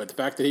term, but the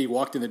fact that he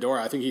walked in the door,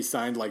 I think he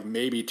signed like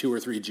maybe 2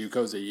 or 3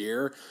 JUCOs a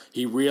year.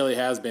 He really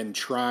has been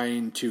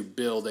trying to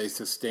build a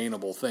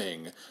sustainable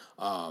thing.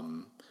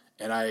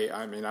 And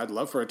I mean, I'd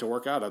love for it to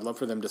work out. I'd love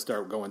for them to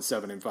start going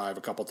 7-5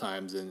 a couple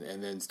times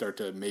and then start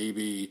to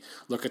maybe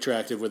look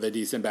attractive with a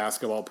decent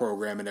basketball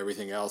program and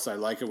everything else. I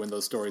like it when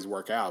those stories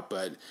work out,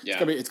 but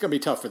it's gonna be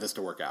tough for this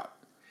to work out.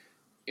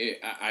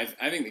 I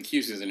think the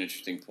CUSA is an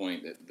interesting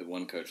point that the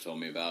one coach told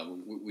me about.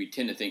 We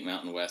tend to think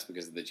Mountain West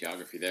because of the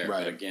geography there,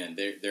 right. But again,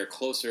 they're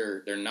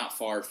closer. They're not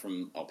far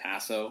from El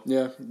Paso,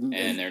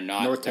 and they're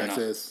not North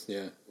Texas,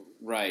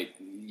 right.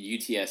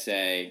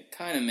 UTSA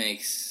kind of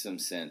makes some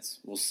sense.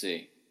 We'll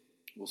see.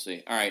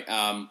 All right.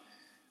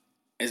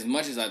 As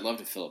much as I'd love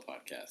to fill a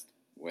podcast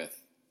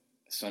with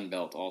Sun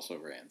Belt also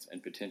rans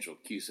and potential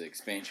CUSA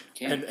expansion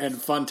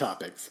and fun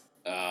topics,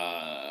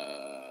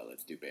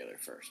 let's do Baylor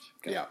first.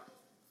 Go. Yeah.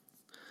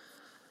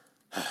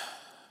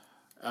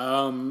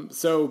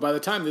 So by the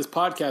time this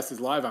podcast is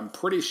live, I'm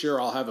pretty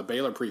sure I'll have a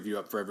Baylor preview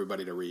up for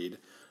everybody to read.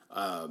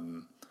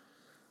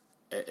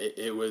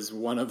 It was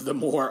one of the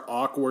more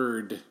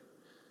awkward.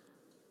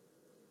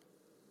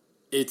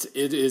 It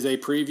is a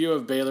preview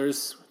of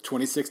Baylor's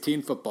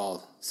 2016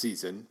 football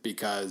season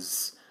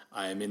because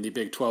I am in the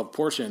Big 12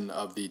 portion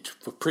of the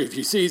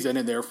preview season,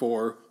 and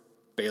therefore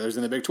Baylor's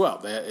in the Big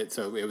 12.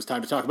 So it was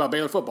time to talk about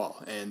Baylor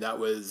football, and that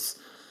was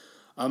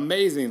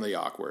amazingly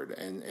awkward,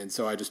 and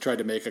so I just tried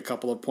to make a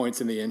couple of points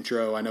in the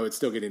intro. I know it's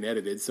still getting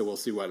edited, so we'll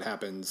see what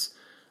happens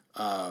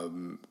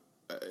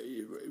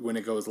when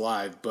it goes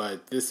live.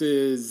 But this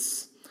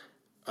is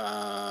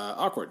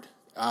awkward.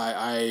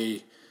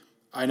 I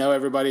know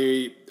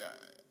everybody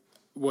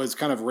was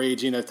kind of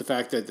raging at the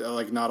fact that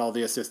like not all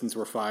the assistants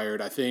were fired.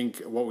 I think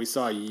what we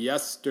saw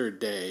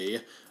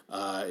yesterday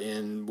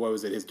in what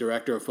was it? His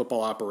director of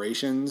football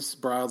operations,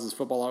 Briles'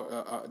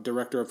 football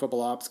director of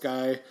football ops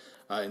guy.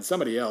 And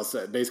somebody else,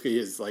 basically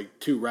his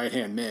like 2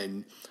 right-hand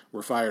men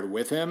were fired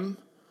with him.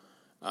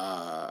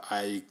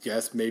 I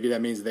guess maybe that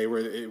means they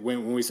were,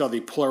 when we saw the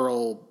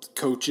plural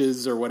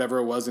coaches or whatever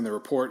it was in the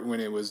report, when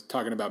it was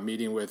talking about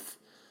meeting with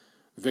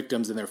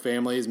victims and their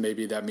families,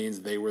 maybe that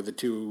means they were the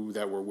 2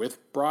 that were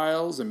with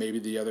Briles, and maybe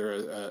the other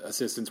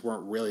assistants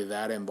weren't really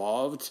that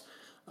involved.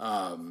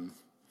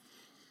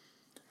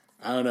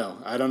 I don't know.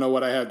 I don't know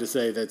what I have to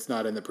say that's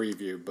not in the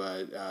preview,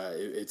 but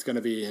it's going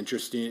to be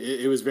interesting.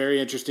 It was very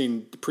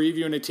interesting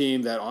previewing a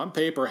team that on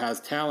paper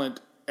has talent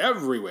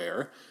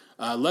everywhere,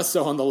 less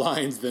so on the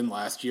lines than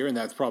last year, and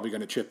that's probably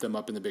going to trip them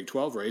up in the Big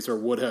 12 race, or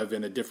would have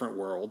in a different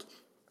world.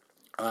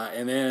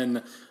 And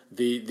then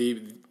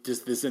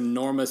just this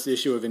enormous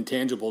issue of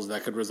intangibles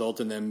that could result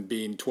in them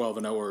being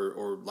 12-0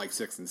 or like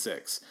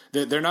 6-6.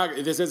 They're not.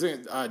 This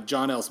isn't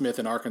John L. Smith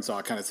in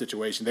Arkansas kind of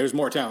situation. There's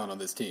more talent on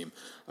this team.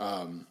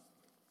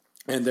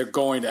 And they're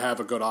going to have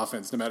a good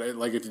offense no matter,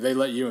 like, if they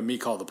let you and me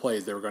call the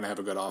plays, they were going to have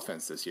a good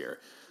offense this year.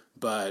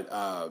 But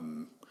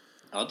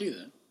I'll do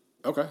that.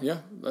 Okay, yeah.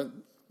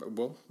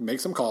 We'll make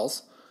some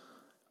calls.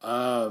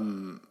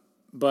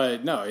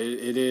 But no,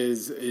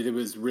 it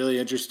was really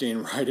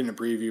interesting right in a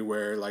preview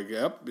where, like,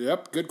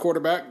 yep, good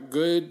quarterback,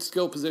 good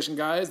skill position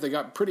guys. They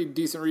got pretty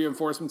decent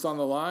reinforcements on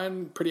the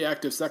line, pretty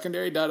active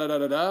secondary,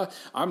 da-da-da-da-da.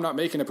 I'm not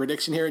making a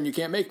prediction here and you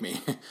can't make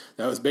me.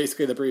 That was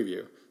basically the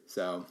preview.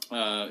 So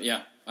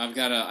yeah.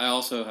 I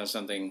also have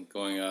something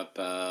going up,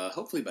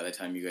 hopefully by the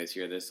time you guys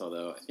hear this,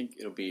 although I think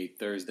it'll be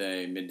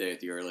Thursday, midday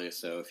at the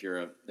earliest, so if you're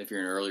an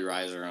early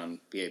riser on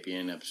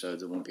BAPN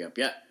episodes, it won't be up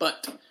yet.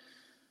 But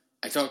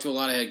I talked to a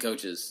lot of head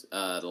coaches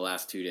the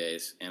last 2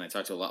 days, and I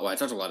talked to a lot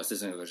of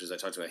assistant coaches. I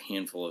talked to a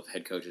handful of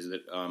head coaches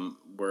that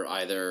were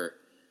either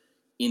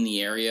in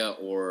the area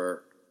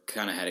or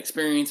kind of had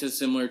experiences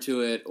similar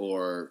to it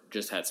or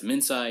just had some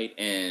insight,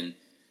 and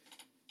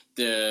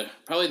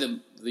probably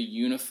the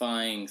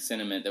unifying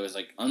sentiment that was,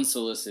 like,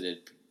 unsolicited,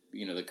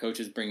 the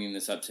coaches bringing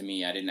this up to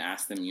me, I didn't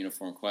ask them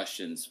uniform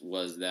questions,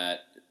 was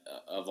that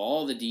of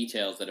all the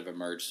details that have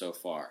emerged so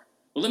far.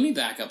 Well, let me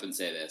back up and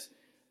say this.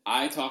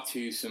 I talk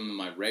to some of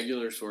my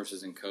regular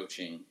sources in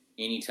coaching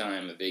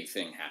anytime a big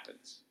thing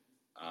happens,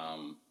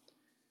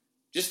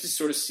 just to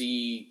sort of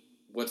see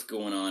what's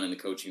going on in the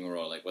coaching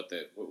world, like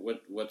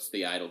what's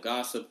the idle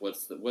gossip,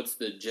 what's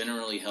the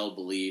generally held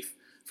belief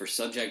for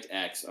subject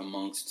X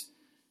amongst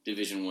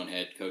Division I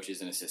head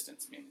coaches and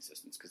assistants, mainly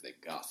assistants, because they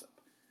gossip.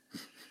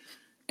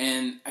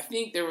 And I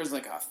think there was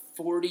like a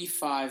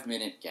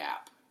 45-minute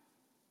gap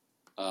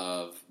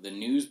of the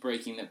news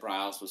breaking that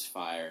Briles was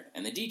fired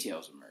and the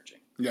details emerging.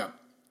 Yeah.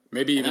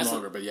 Maybe even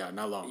longer, but yeah,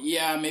 not long.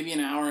 Yeah, maybe an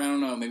hour, I don't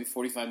know, maybe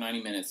 45,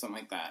 90 minutes, something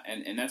like that.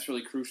 And that's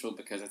really crucial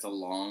because it's a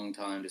long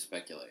time to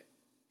speculate.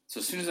 So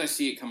as soon as I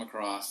see it come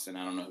across, and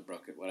I don't know who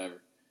broke it, whatever,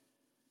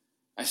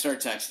 I start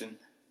texting.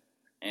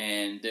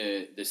 And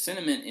the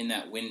sentiment in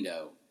that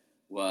window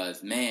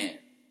was, man,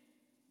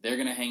 they're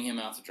going to hang him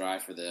out to dry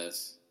for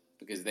this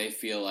because they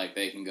feel like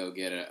they can go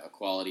get a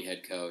quality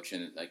head coach,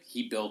 and like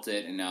he built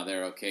it, and now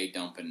they're okay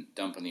dumping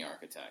the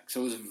architect.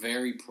 So it was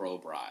very pro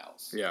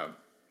Briles. Yeah,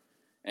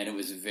 and it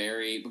was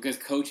because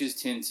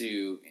coaches tend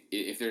to,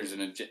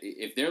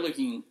 if they're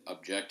looking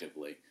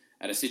objectively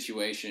at a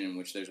situation in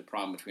which there's a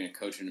problem between a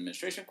coach and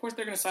administration, of course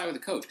they're going to side with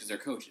the coach because they're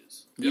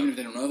coaches, even if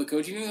they don't know the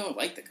coach, even if they don't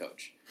like the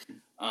coach.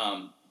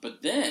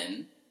 But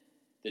then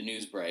the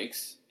news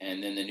breaks,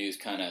 and then the news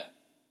kind of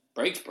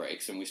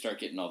breaks, and we start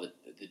getting all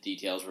the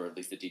details, or at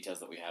least the details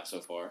that we have so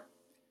far.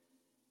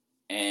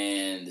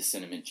 And the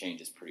sentiment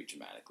changes pretty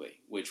dramatically,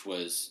 which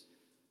was,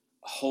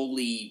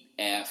 holy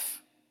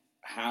F,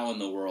 how in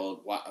the world,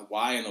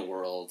 why in the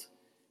world,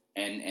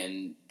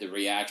 and the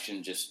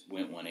reaction just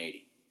went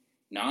 180.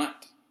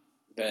 Not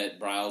that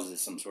Briles is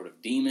some sort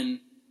of demon,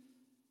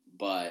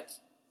 but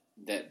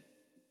that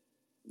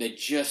they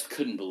just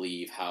couldn't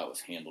believe how it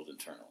was handled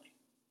internally.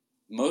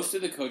 Most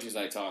of the coaches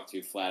I talked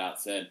to flat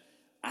out said,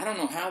 I don't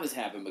know how this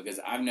happened because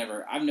I've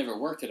never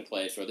worked at a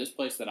place, or this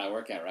place that I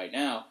work at right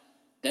now,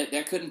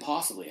 that couldn't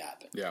possibly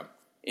happen. Yeah.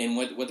 And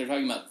what they're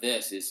talking about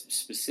this is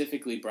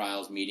specifically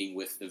Briles meeting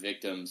with the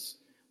victims.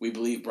 We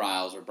believe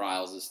Briles or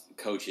Briles'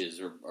 coaches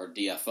or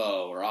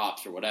DFO or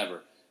ops or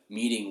whatever,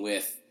 meeting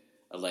with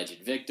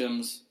alleged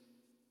victims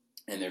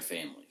and their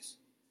families.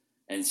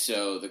 And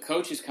so the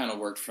coaches kind of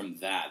worked from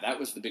that. That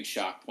was the big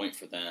shock point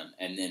for them,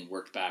 and then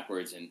worked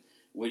backwards. And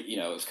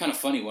it was kind of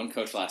funny. One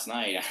coach last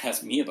night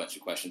asked me a bunch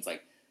of questions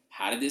like,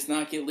 how did this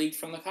not get leaked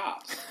from the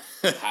cops?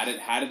 How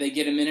did they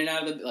get him in and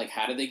out of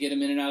how did they get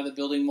him in and out of the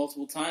building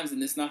multiple times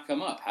and this not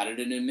come up? How did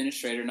an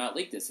administrator not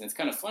leak this? And it's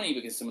kind of funny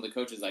because some of the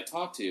coaches I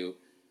talk to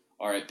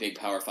are at big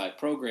Power 5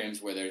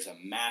 programs where there's a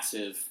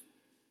massive,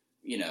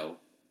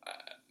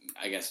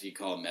 I guess you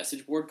call it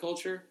message board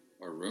culture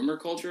or rumor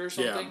culture or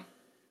something. Yeah.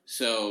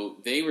 So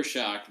they were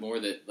shocked more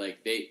that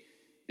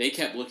they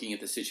kept looking at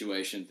the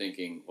situation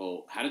thinking,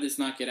 well, how did this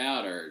not get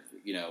out? Or,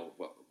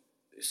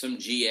 some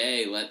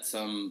GA let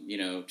some,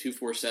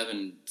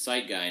 247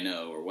 site guy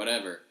know or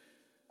whatever.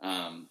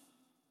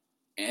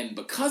 And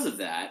because of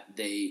that,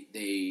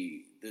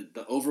 the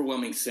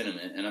overwhelming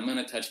sentiment, and I'm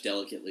going to touch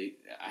delicately,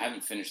 I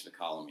haven't finished the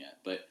column yet,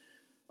 but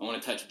I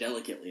want to touch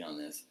delicately on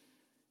this.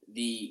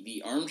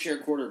 The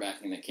armchair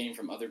quarterbacking that came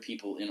from other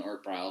people in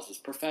Art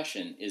Briles'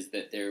 profession is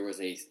that there was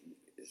the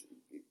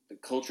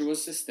culture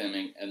was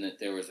systemic and that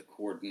there was a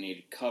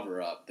coordinated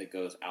cover-up that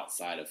goes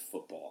outside of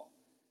football,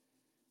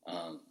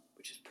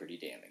 which is pretty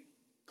damning.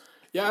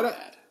 Yeah,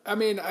 I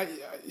mean,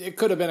 it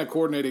could have been a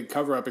coordinated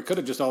cover-up. It could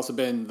have just also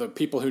been the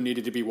people who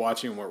needed to be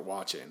watching weren't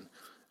watching.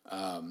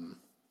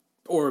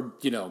 Or,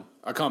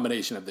 a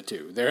combination of the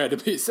two. There had to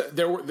be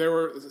there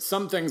were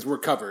some things were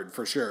covered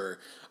for sure.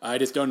 I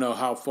just don't know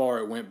how far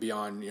it went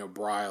beyond,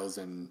 Bryles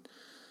and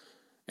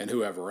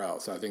whoever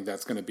else. I think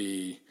that's going to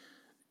be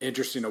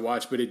interesting to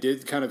watch, but it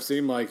did kind of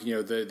seem like,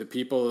 the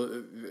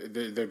people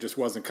there just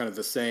wasn't kind of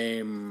the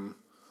same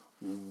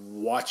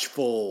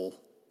watchful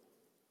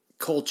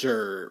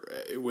culture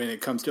when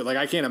it comes to, like,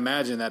 I can't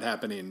imagine that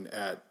happening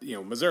at,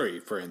 Missouri,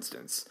 for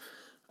instance.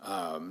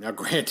 Now,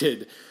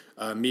 granted,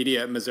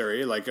 media at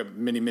Missouri, like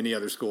many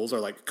other schools, are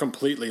like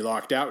completely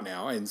locked out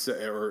now, and so,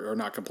 or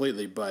not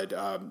completely, but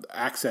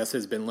access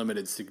has been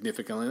limited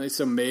significantly.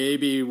 So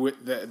maybe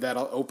that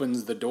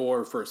opens the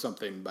door for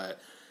something. But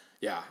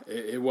yeah,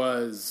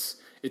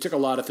 it took a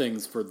lot of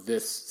things for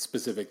this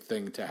specific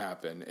thing to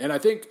happen. And I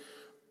think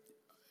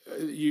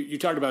you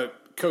talked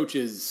about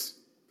coaches,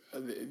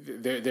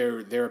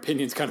 their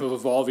opinions kind of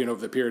evolving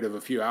over the period of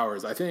a few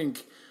hours. I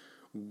think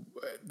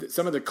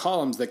some of the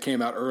columns that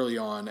came out early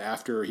on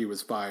after he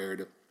was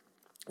fired, it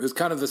was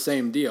kind of the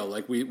same deal.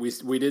 Like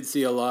we did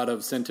see a lot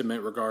of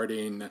sentiment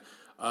regarding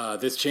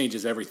this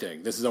changes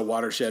everything. This is a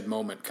watershed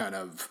moment, kind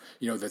of,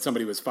 that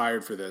somebody was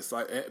fired for this.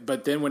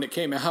 But then when it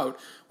came out,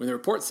 when the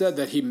report said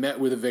that he met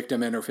with a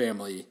victim and her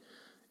family,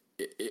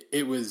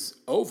 it was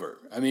over.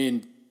 I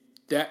mean,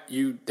 that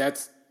would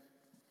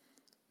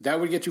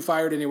get you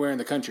fired anywhere in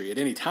the country at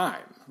any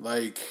time.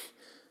 Like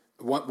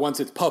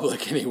once it's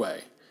public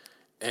anyway.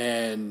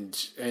 And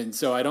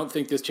so I don't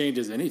think this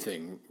changes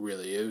anything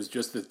really. It was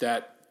just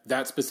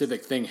that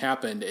specific thing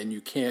happened, and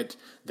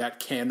that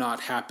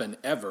cannot happen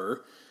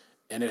ever.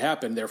 And it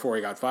happened, therefore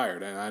he got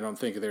fired. And I don't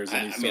think there's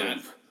any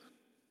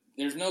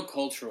there's no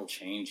cultural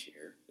change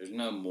here. There's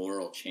no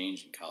moral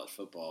change in college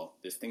football.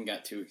 This thing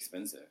got too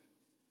expensive.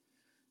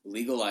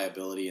 Legal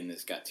liability in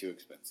this got too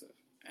expensive.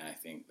 And I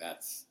think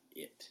that's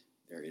it.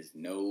 There is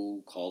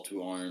no call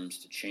to arms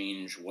to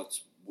change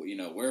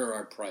where are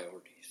our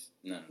priorities?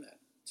 None of that.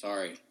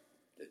 Sorry,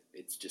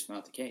 it's just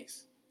not the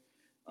case.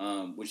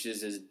 Which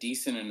is as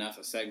decent enough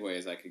a segue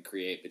as I could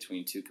create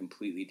between two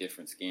completely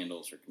different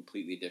scandals or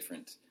completely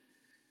different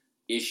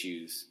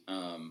issues.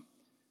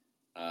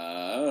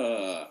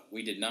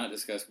 We did not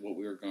discuss what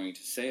we were going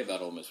to say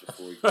about Ole Miss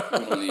before we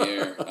went on the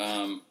air.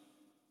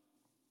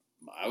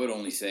 I would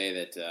only say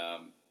that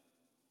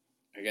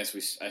I guess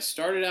I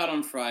started out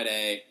on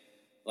Friday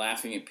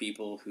laughing at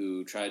people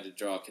who tried to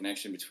draw a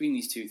connection between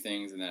these two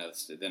things, and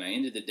then I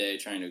ended the day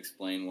trying to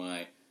explain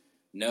why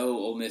no,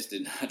 Ole Miss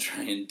did not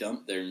try and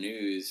dump their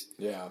news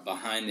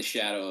behind the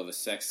shadow of a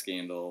sex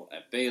scandal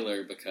at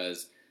Baylor,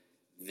 because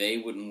they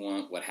wouldn't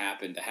want what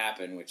happened to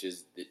happen, which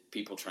is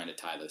people trying to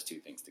tie those two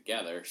things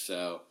together.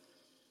 So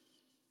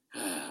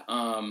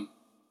I've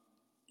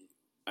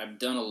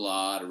done a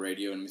lot of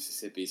radio in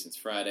Mississippi since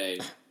Friday.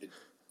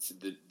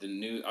 The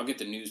news, I'll get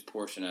the news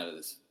portion out of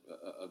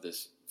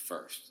this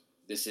first.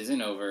 This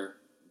isn't over.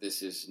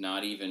 This is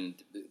not even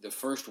 – the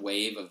first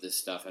wave of this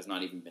stuff has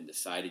not even been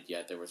decided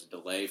yet. There was a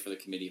delay for the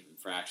Committee of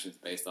Infractions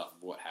based off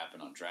of what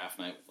happened on draft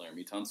night with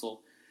Laramie Tunsil.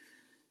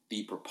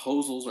 The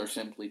proposals are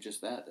simply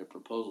just that. They're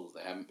proposals.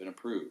 They haven't been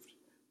approved.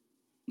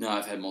 Now,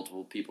 I've had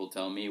multiple people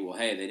tell me, well,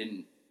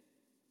 hey,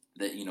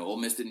 Ole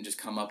Miss didn't just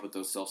come up with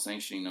those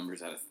self-sanctioning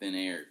numbers out of thin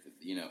air.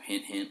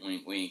 Hint, hint,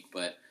 wink, wink.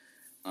 But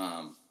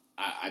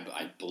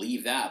I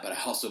believe that, but I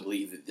also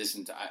believe that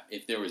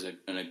if there was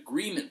an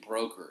agreement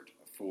brokered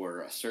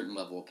for a certain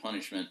level of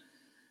punishment,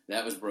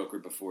 that was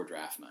brokered before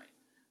draft night.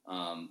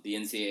 The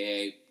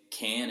NCAA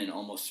can and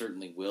almost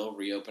certainly will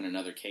reopen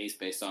another case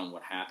based on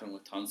what happened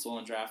with Tunsil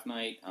on draft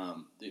night.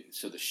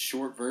 So the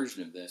short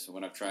version of this, and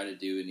what I've tried to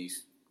do in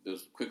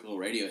those quick little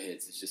radio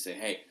hits, is just say,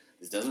 hey,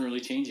 this doesn't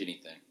really change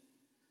anything.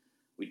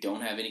 We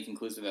don't have any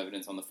conclusive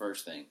evidence on the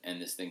first thing,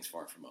 and this thing's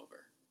far from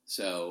over.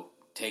 So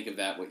take of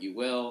that what you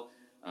will.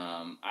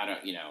 I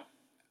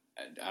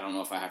don't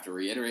know if I have to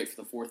reiterate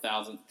for the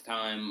 4,000th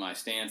time my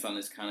stance on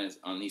these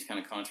kind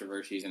of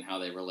controversies and how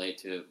they relate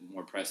to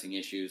more pressing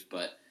issues,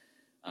 but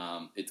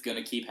it's going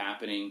to keep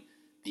happening.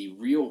 The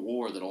real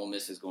war that Ole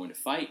Miss is going to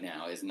fight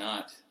now is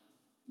not,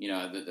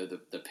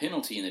 the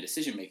penalty and the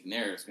decision making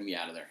there is going to be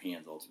out of their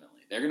hands ultimately.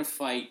 They're going to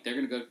fight. They're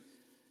going to go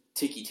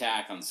ticky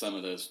tack on some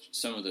of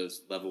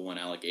those level 1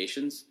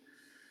 allegations.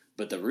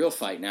 But the real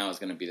fight now is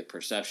going to be the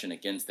perception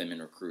against them in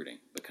recruiting,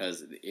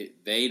 because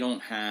they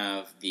don't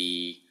have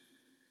the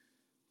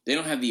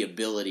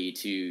ability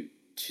to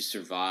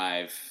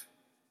survive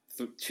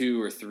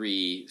 2 or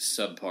 3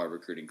 subpar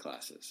recruiting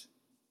classes.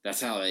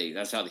 That's how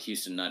the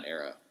Houston Nutt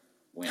era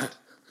went.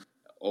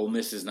 Ole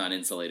Miss is not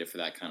insulated for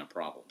that kind of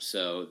problem,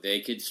 so they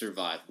could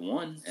survive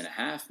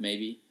 1.5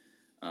 maybe.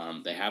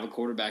 They have a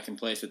quarterback in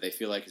place that they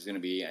feel like is going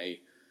to be a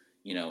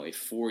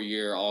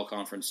 4-year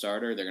all-conference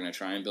starter. They're going to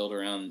try and build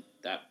around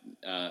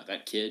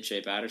that kid,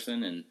 Shea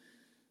Patterson,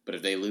 but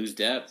if they lose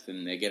depth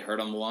and they get hurt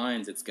on the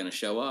lines, it's going to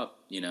show up.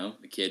 The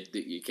kid,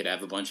 you could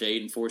have a bunch of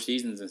 8-4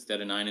 seasons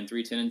instead of 9-3,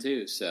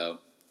 10-2. So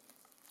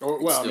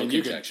Well, I mean,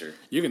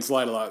 you can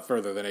slide a lot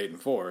further than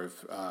 8-4.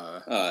 If,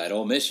 at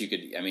Ole Miss, you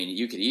could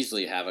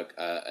easily have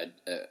I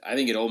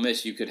think at Ole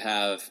Miss you could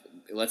have,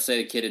 let's say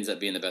the kid ends up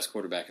being the best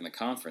quarterback in the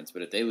conference,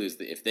 but if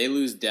they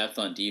lose depth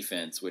on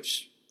defense,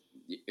 which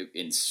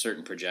in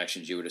certain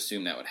projections you would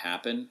assume that would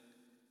happen,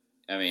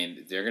 I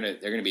mean, they're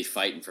gonna be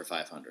fighting for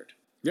 500.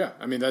 Yeah,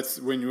 I mean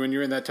that's when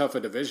you're in that tough a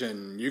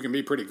division, you can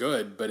be pretty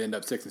good, but end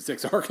up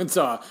 6-6.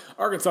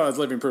 Arkansas is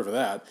living proof of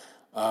that.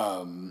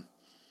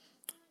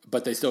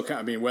 But they still,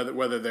 I mean,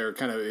 whether they're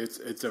kind of,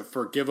 it's a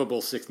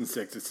forgivable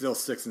 6-6. It's still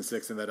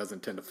 6-6, and that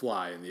doesn't tend to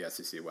fly in the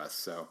SEC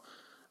West. So,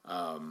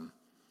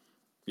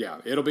 yeah,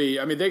 it'll be.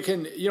 I mean, they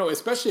can,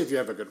 especially if you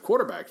have a good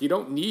quarterback. You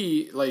don't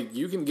need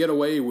you can get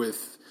away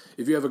with,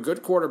 if you have a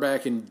good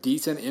quarterback and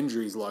decent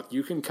injuries luck,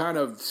 you can kind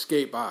of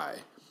skate by.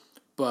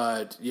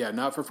 But yeah,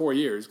 not for 4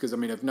 years, because I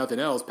mean, if nothing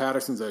else,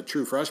 Patterson's a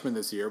true freshman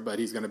this year, but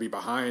he's going to be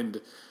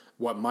behind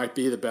what might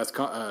be the best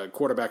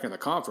quarterback in the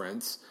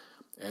conference.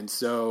 And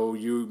so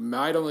you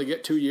might only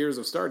get 2 years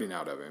of starting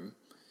out of him,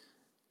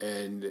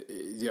 and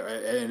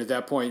and at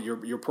that point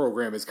your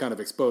program is kind of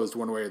exposed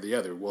one way or the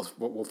other.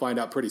 We'll find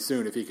out pretty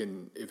soon if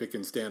it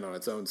can stand on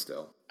its own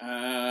still. Do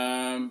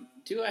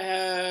I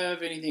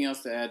have anything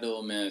else to add to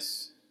Ole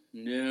Miss?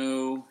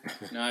 No,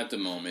 not at the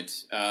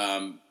moment.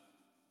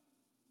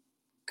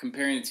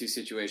 Comparing the two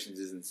situations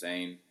is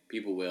insane.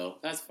 People will.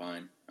 That's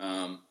fine.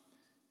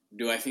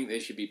 Do I think they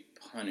should be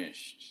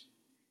punished?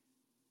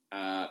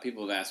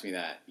 People have asked me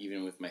that,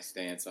 even with my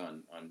stance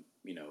on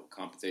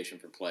compensation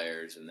for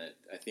players, and that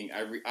I think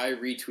I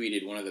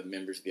retweeted one of the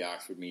members of the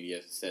Oxford media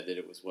said that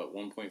it was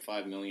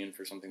 $1.5 million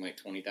for something like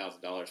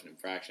 $20,000 in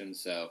infractions.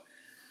 So,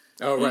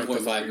 right,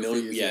 $1.5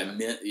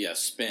 million,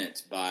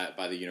 spent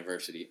by the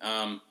university.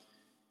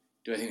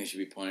 Do I think they should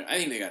be punished? I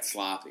think they got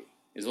sloppy.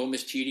 Is Ole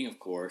Miss cheating? Of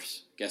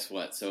course. Guess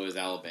what? So is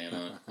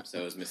Alabama.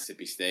 So is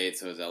Mississippi State.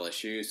 So is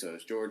LSU. So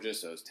is Georgia.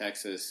 So is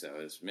Texas. So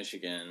is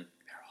Michigan.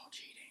 They're all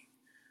cheating.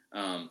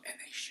 And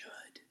they should.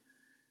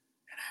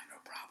 And I have no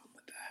problem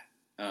with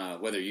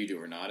that. Whether you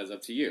do or not is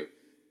up to you.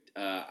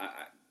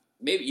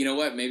 Maybe, you know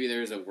what? Maybe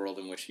there's a world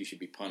in which you should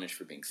be punished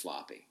for being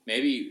sloppy.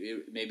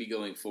 Maybe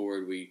going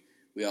forward we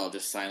all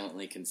just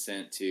silently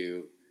consent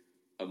to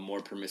a more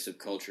permissive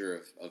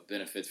culture of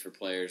benefits for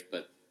players,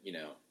 but,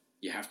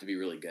 you have to be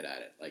really good at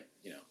it. Like,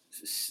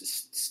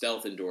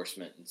 stealth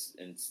endorsement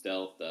and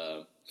stealth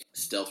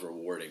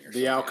rewarding or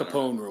something. The Al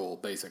Capone rule,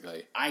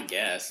 basically. I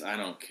guess. I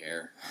don't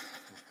care.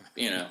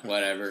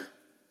 Whatever.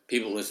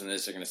 People listen to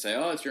this are going to say,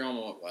 oh, it's your own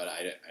what?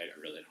 I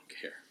really don't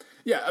care.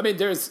 Yeah, I mean,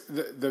 there's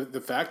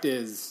the fact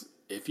is,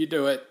 if you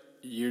do it,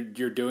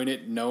 you're doing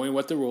it knowing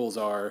what the rules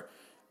are.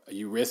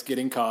 You risk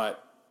getting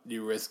caught.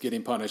 You risk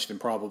getting punished and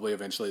probably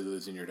eventually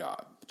losing your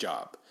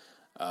job.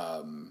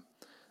 And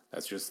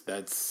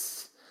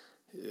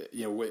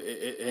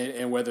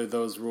whether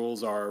those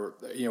rules are,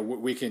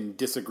 we can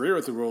disagree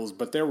with the rules,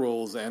 but they're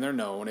rules and they're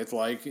known. It's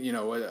like,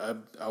 a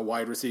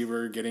wide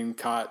receiver getting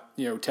caught,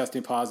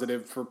 testing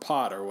positive for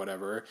pot or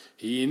whatever.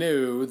 He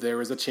knew there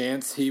was a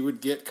chance he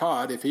would get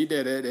caught if he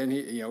did it, and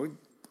he,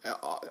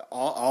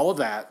 all of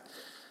that.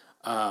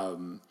 I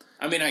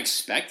mean, I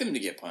expect them to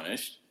get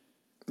punished.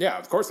 Yeah,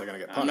 of course they're going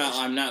to get punished.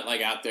 I'm not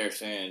out there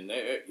saying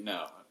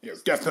no.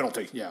 Death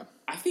penalty. Yeah.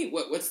 I think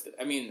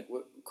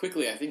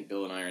quickly, I think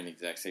Bill and I are in the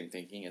exact same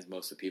thinking as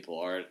most of the people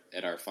are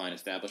at our fine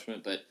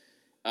establishment. But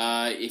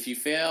if you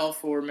fail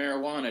for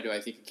marijuana, do I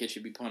think a kid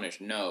should be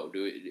punished? No.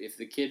 If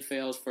the kid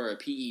fails for a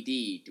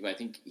PED, do I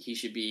think he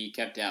should be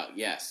kept out?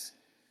 Yes.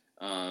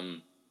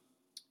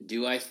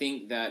 Do I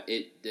think that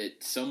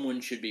someone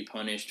should be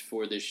punished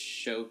for the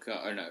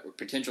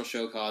potential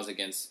show cause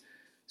against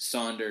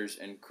Saunders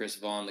and Chris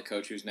Vaughn, the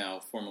coach who's now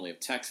formerly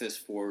of Texas,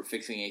 for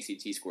fixing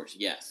ACT scores?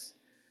 Yes.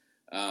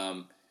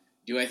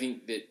 Do I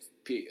think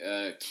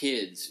that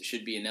kids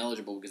should be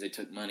ineligible because they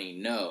took money?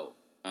 No.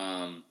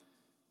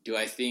 Do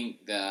I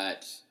think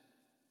that?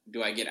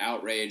 Do I get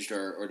outraged,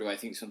 or do I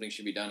think something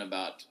should be done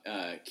about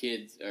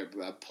kids or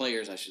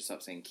players? I should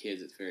stop saying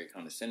kids. It's very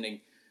condescending.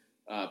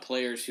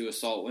 Players who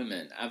assault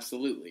women?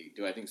 Absolutely.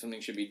 Do I think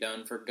something should be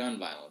done for gun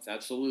violence?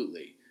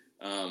 Absolutely.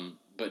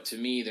 But to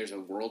me, there's a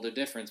world of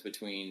difference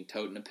between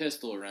toting a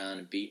pistol around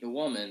and beating a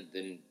woman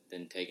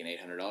than taking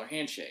 $800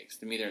 handshakes.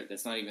 To me,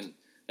 that's not even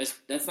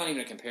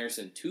a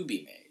comparison to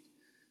be made.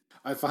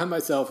 I find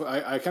myself,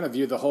 I kind of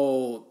view the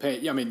whole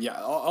pain. I mean,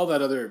 all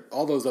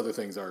those other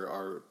things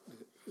are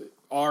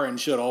and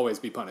should always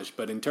be punished.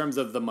 But in terms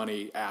of the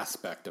money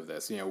aspect of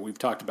this, we've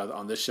talked about it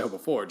on this show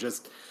before.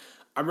 Just,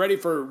 I'm ready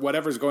for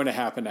whatever's going to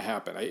happen.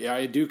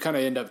 I do kind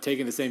of end up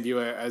taking the same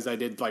view as I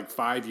did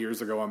 5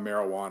 years ago on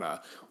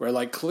marijuana,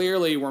 where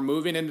clearly we're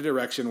moving in a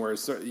direction where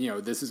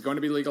this is going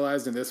to be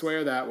legalized in this way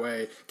or that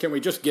way. Can we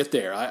just get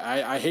there?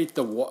 I hate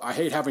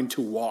having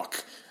to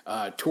walk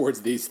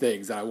towards these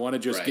things, and I want to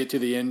just get to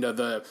the end of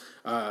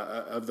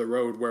the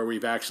road where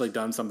we've actually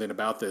done something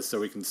about this, so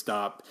we can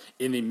stop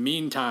in the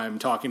meantime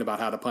talking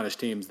about how to punish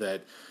teams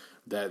that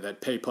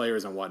pay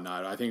players and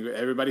whatnot. I think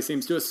everybody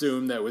seems to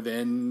assume that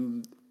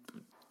within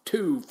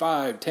 2,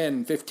 5,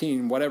 10,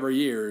 15, whatever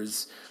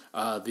years,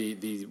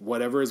 the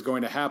whatever is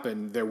going to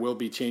happen, there will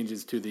be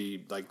changes to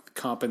the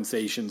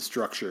compensation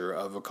structure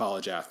of a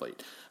college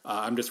athlete.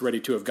 I'm just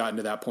ready to have gotten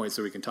to that point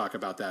so we can talk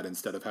about that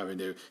instead of having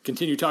to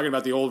continue talking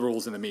about the old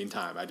rules in the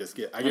meantime. I get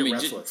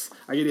restless.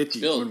 I get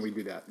itchy when we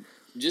do that.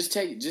 Just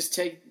take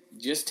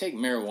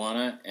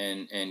marijuana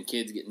and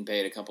kids getting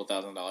paid a couple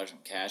 $1,000s in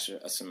cash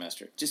a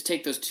semester. Just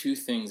take those two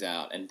things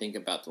out and think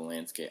about the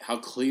landscape. How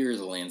clear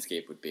the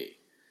landscape would be.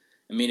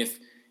 I mean,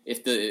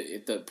 if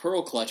the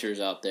pearl clutchers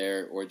out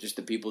there, or just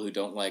the people who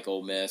don't like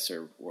Ole Miss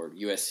or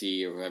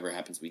USC or whoever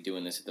happens to be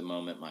doing this at the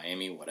moment,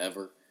 Miami,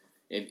 whatever.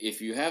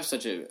 If you have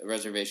such a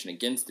reservation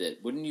against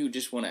it, wouldn't you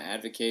just want to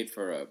advocate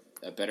for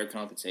a better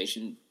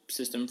compensation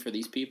system for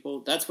these people?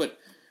 That's what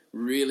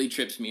really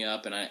trips me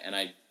up, and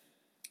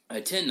I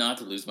tend not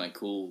to lose my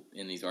cool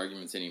in these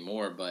arguments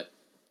anymore, but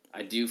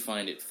I do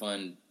find it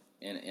fun,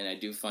 and I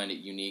do find it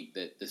unique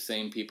that the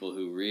same people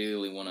who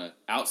really want to,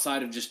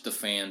 outside of just the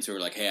fans who are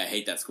like, hey, I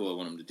hate that school, I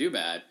want them to do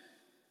bad,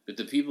 but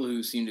the people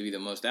who seem to be the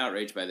most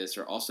outraged by this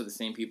are also the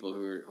same people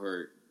who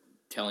are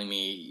telling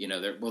me,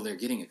 they're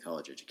getting a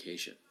college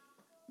education.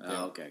 Yeah.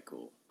 Oh, okay,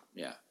 cool.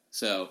 Yeah.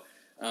 So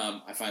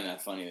I find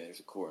that funny that there's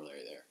a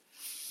corollary there.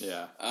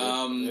 Yeah,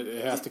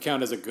 it has to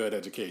count as a good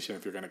education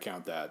if you're going to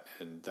count that,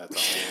 and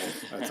that's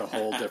a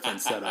whole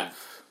different set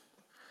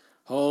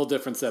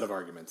of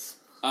arguments.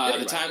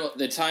 Anyway.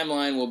 The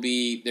timeline will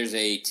be, there's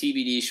a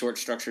TBD short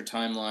structure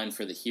timeline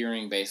for the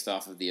hearing based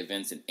off of the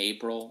events in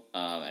April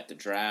at the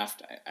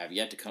draft. I've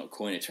yet to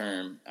coin a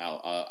term.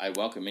 I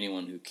welcome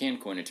anyone who can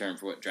coin a term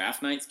for what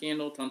draft night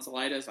scandal,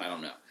 tonsillitis. I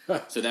don't know.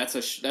 So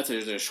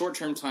there's a short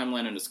term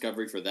timeline on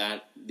discovery for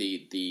that.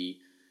 The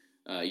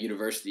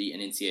university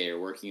and NCAA are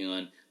working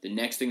on. The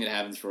next thing that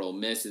happens for Ole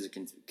Miss is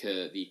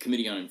the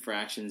Committee on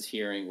Infractions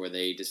hearing, where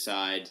they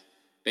decide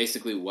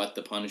basically what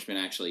the punishment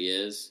actually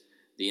is.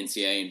 The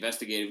NCAA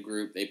investigative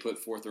group, they put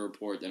forth a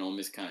report, then Ole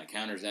Miss kind of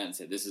counters that and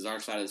said, this is our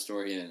side of the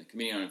story, and then the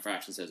Committee on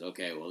Infractions says,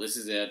 okay, well, this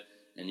is it,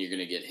 and you're going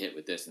to get hit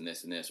with this and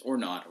this and this, or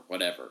not, or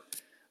whatever.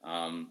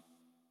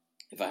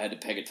 If I had to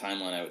peg a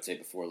timeline, I would say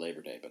before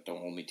Labor Day, but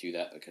don't hold me to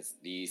that, because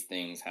these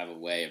things have a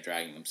way of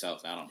dragging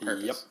themselves out on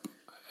purpose. Yep,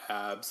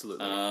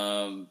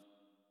 absolutely.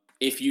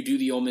 If you do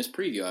the Ole Miss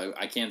preview,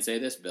 I can't say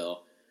this,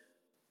 Bill,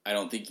 I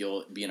don't think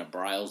you'll be in a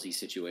Brilesy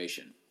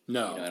situation.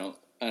 No.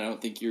 I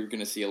don't think you're going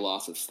to see a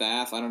loss of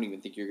staff. I don't even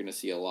think you're going to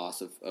see a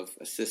loss of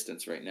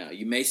assistants right now.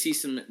 You may see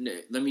some.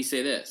 Let me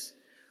say this.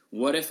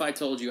 What if I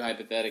told you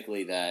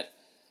hypothetically that,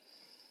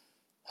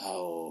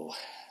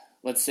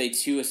 let's say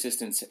 2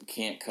 assistants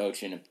can't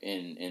coach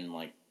in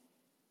like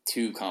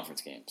 2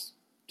 conference games?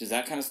 Does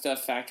that kind of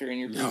stuff factor in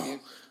your preview?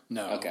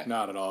 No, okay.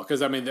 Not at all.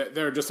 Because, I mean,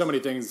 there are just so many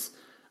things.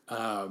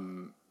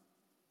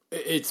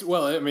 This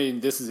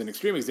is an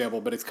extreme example,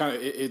 but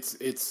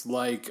it's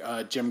like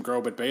Jim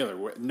Grobe at Baylor,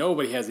 where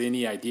nobody has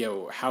any idea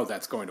how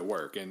that's going to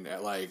work, and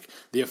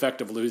the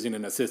effect of losing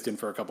an assistant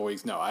for a couple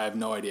weeks. No, I have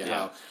no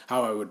idea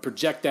how I would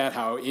project that,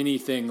 how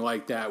anything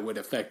like that would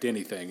affect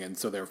anything, and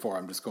so therefore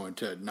I'm just going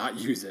to not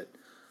use it.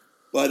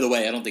 By the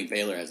way, I don't think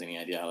Baylor has any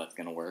idea how that's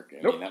going to work.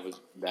 I mean, that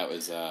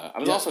was. I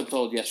was also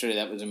told yesterday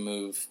that was a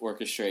move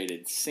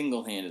orchestrated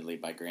single-handedly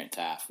by Grant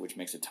Taft, which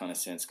makes a ton of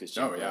sense because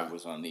Jim Grobe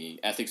was on the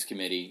ethics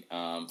committee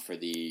for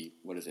the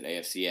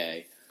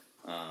AFCA.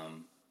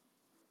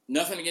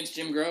 Nothing against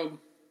Jim Grobe.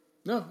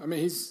 No, I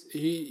mean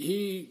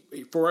he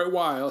for a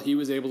while he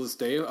was able to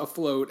stay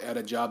afloat at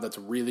a job that's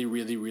really,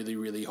 really, really,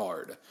 really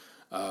hard.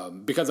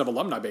 Because of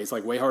alumni base,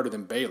 way harder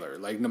than Baylor.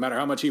 No matter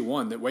how much he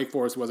won, that Wake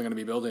Forest wasn't going to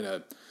be building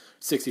a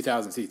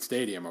 60,000 seat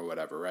stadium or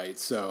whatever, right?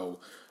 So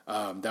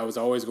that was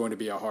always going to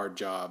be a hard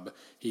job.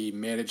 He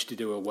managed to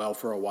do it well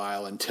for a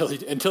while until he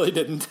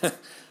didn't.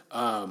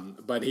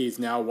 But he's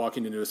now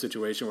walking into a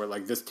situation where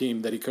this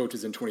team that he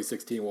coaches in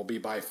 2016 will be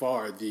by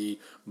far the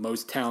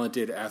most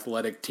talented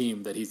athletic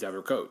team that he's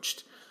ever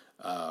coached.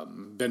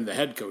 Been the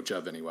head coach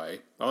of anyway.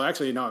 Well,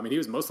 actually, no. I mean, he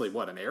was mostly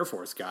an Air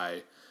Force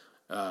guy.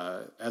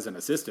 As an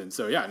assistant.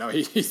 So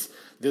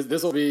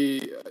this will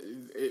be,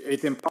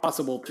 it's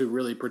impossible to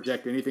really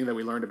project anything that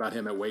we learned about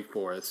him at Wake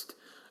Forest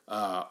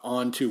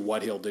onto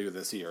what he'll do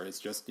this year. It's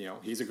just,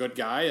 he's a good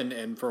guy,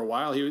 and for a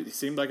while he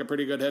seemed like a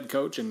pretty good head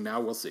coach, and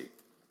now we'll see.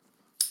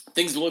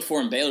 Things to look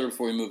for in Baylor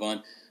before we move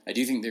on. I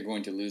do think they're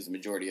going to lose the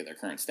majority of their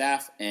current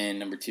staff, and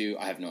number 2,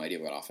 I have no idea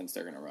what offense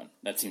they're going to run.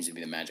 That seems to be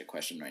the magic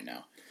question right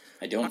now.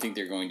 I don't think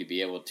they're going to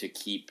be able to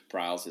keep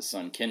Briles's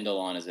son Kendall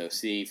on as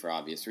OC for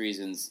obvious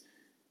reasons.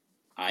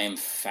 I am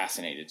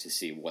fascinated to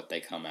see what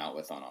they come out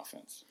with on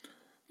offense.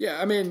 Yeah,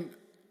 I mean,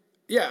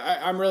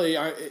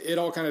 it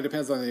all kind of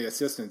depends on the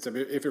assistants.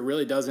 If it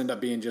really does end up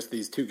being just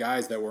these 2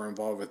 guys that were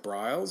involved with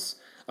Briles,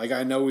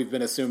 I know we've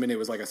been assuming it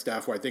was a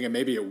staff-wide thing, and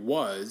maybe it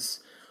was,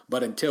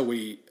 but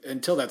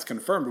until that's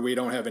confirmed, we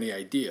don't have any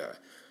idea.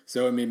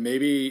 So, I mean,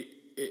 maybe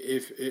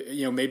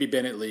maybe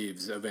Bennett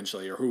leaves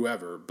eventually or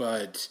whoever,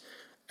 but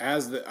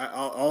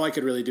all I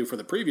could really do for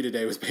the preview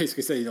today was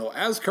basically say,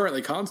 as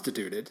currently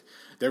constituted,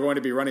 they're going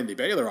to be running the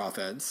Baylor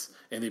offense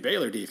and the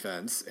Baylor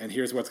defense, and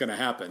here's what's going to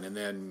happen. And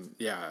then,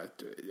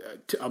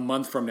 a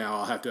month from now,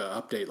 I'll have to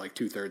update like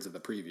 2/3 of the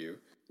preview.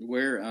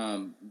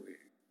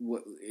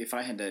 If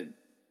I had to,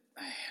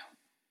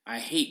 I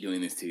hate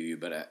doing this to you,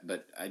 but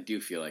I do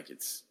feel like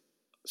it's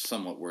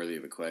somewhat worthy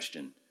of a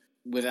question.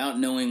 Without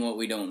knowing what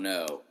we don't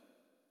know,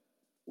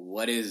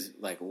 what is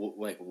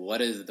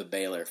the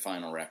Baylor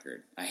final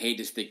record? I hate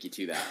to stick you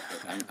to that.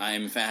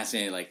 I'm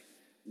fascinated.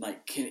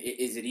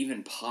 Is it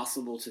even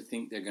possible to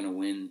think they're going to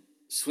win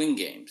swing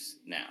games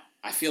now?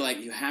 I feel like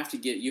you have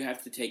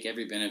to take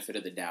every benefit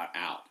of the doubt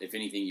out. If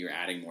anything, you're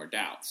adding more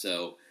doubt.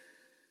 So,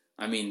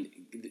 I mean,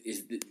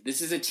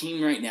 this is a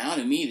team right now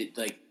to me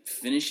that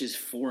finishes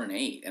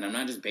 4-8, and I'm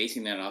not just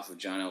basing that off of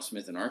John L.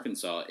 Smith in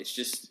Arkansas. It's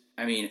just,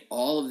 I mean,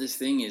 all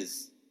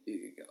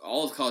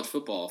of college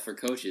football for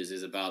coaches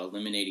is about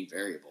eliminating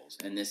variables,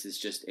 and this is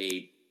just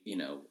a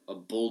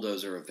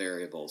bulldozer of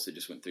variables that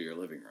just went through your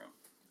living room.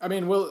 I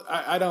mean,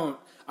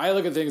 I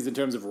look at things in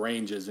terms of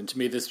ranges, and to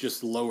me, this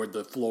just lowered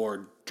the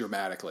floor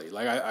dramatically.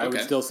 I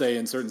would still say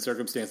in certain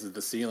circumstances,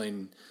 the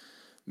ceiling,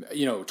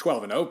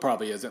 12-0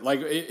 probably isn't.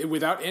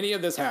 Without any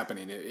of this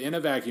happening, in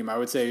a vacuum, I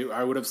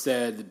would have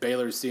said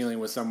Baylor's ceiling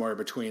was somewhere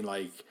between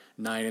 9-3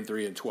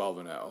 and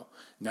 12-0.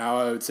 Now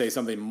I would say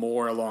something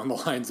more along the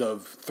lines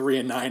of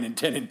 3-9 and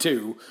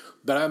 10-2.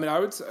 But I mean, I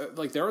would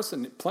there are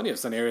plenty of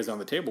scenarios on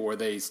the table where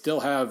they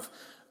still have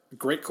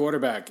great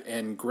quarterback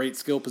and great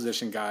skill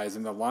position guys,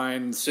 and the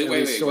lines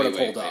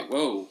hold up.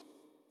 Whoa,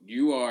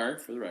 you are,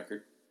 for the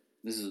record,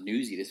 this is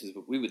newsy. This is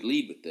we would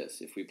lead with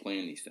this if we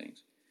plan these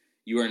things.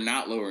 You are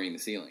not lowering the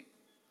ceiling.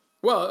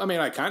 Well, I mean,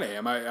 I kind of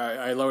am.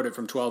 I lowered it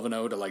from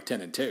 12-0 to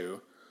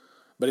 10-2.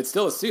 But it's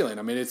still a ceiling.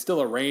 I mean, it's still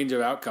a range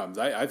of outcomes.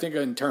 I think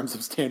in terms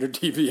of standard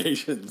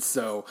deviations.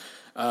 So,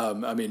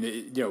 I mean,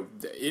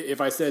 if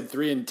I said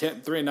 3-9 to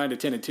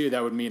 10-2,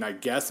 that would mean I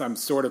guess I'm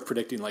sort of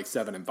predicting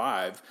 7-5.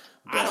 But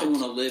I don't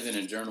want to live in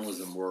a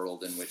journalism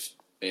world in which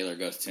Baylor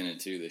goes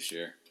 10-2 this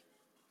year.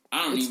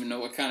 I don't even know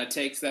what kind of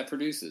takes that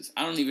produces.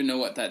 I don't even know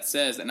what that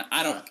says, and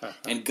I don't.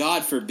 And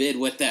God forbid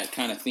what that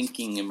kind of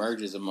thinking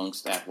emerges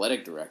amongst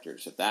athletic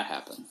directors if that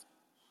happens.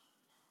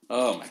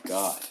 Oh my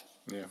God.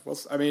 Yeah. Well,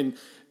 I mean.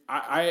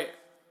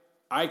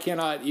 I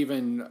cannot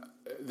even.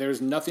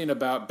 There's nothing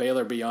about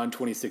Baylor beyond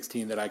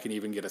 2016 that I can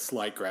even get a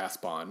slight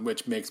grasp on,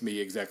 which makes me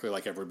exactly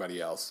like everybody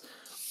else.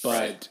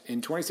 But in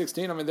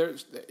 2016, I mean,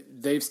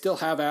 they still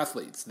have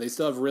athletes. They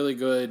still have really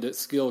good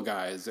skill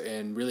guys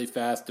and really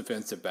fast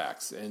defensive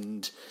backs.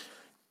 And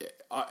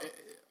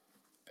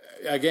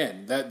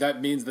again,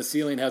 that means the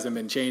ceiling hasn't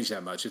been changed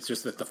that much. It's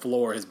just that the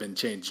floor has been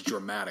changed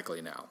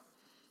dramatically now.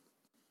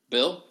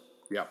 Bill?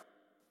 Yeah.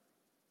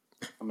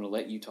 I'm going to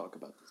let you talk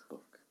about this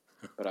book.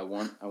 But I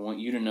want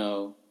you to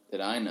know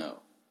that I know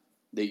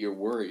that you're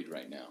worried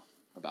right now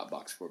about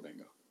box score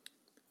bingo.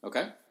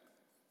 Okay?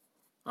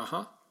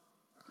 Uh-huh.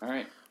 All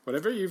right.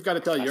 Whatever you've got to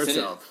tell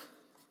yourself.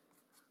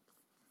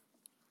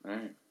 All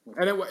right.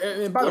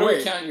 And by the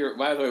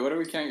way, what do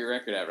we count your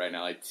record at right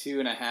now?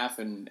 2.5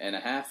 and a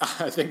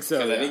half? I think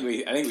so. Yeah. I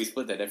think we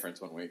split that difference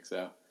one week,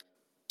 so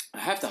I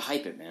have to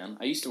hype it, man.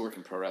 I used to work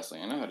in pro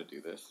wrestling. I know how to do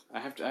this. I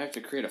have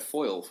to create a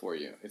foil for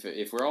you.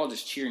 If we're all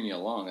just cheering you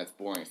along, that's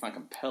boring. It's not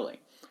compelling.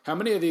 How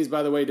many of these,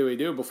 by the way, do we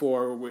do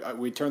before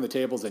we turn the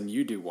tables and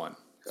you do one?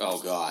 Oh,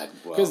 God.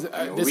 Because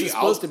this is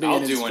supposed to be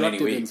an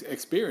instructive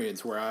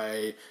experience where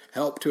I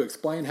help to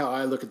explain how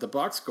I look at the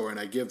box score, and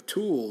I give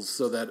tools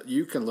so that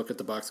you can look at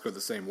the box score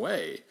the same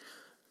way.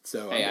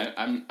 So hey,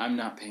 I'm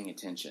not paying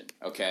attention,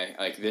 okay?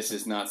 This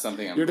is not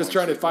something I'm You're just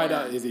trying to find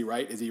learn. out, is he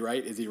right? Is he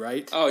right? Is he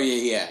right? Oh,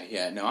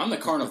 yeah. No, I'm the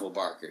carnival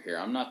barker here.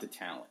 I'm not the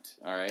talent,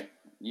 all right?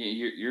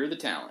 You're the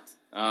talent.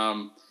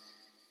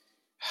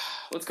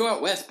 Let's go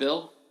out west,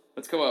 Bill.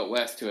 Let's go out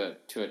west to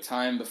a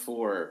time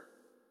before,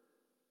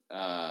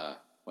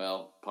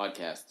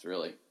 podcasts,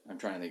 really. I'm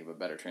trying to think of a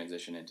better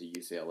transition into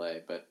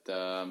UCLA, but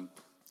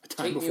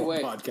take me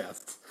away.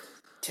 Podcasts.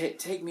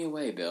 Take me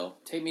away, Bill.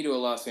 Take me to a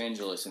Los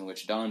Angeles in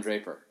which Don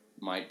Draper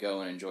might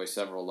go and enjoy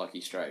several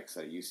lucky strikes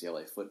at a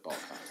UCLA football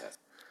contest.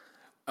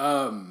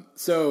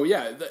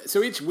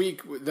 So each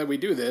week that we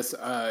do this,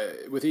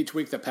 with each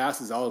week that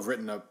passes, I'll have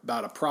written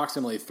about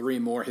approximately 3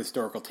 more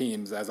historical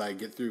teams as I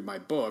get through my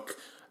book,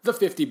 The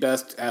 50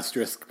 Best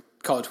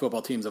 * College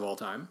Football Teams of All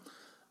Time.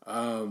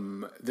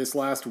 This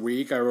last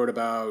week, I wrote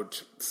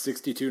about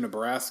 62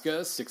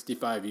 Nebraska,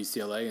 65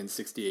 UCLA, and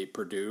 68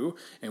 Purdue.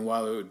 And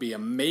while it would be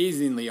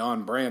amazingly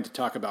on brand to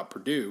talk about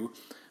Purdue,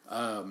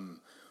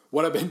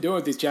 what I've been doing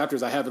with these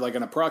chapters, I have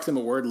an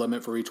approximate word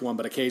limit for each one,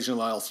 but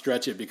occasionally I'll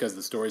stretch it because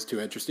the story's too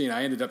interesting.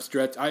 I ended up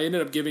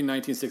giving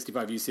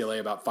 1965 UCLA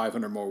about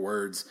 500 more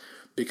words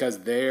because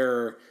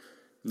their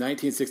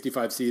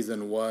 1965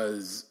 season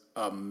was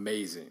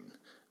amazing.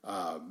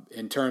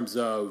 In terms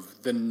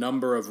of the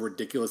number of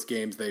ridiculous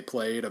games they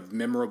played, of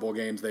memorable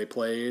games they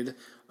played,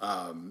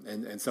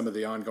 and some of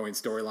the ongoing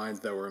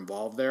storylines that were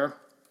involved there.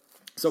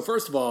 So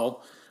first of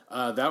all,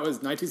 That was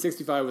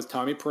 1965 was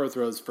Tommy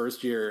Prothrow's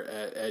first year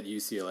at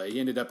UCLA. He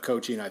ended up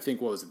coaching, I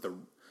think, what was it, the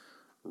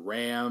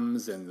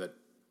Rams and the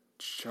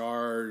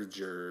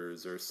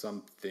Chargers or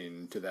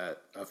something to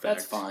that effect.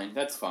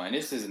 That's fine.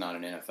 This is not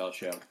an NFL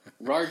show.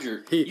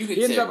 Roger,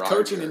 he ended up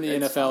coaching in the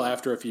NFL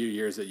after a few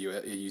years at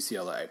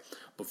UCLA.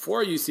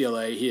 Before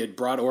UCLA, he had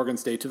brought Oregon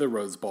State to the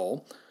Rose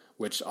Bowl,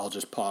 which I'll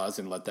just pause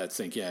and let that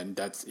sink in.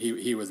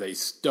 He was a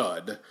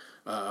stud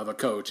of a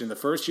coach. In the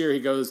first year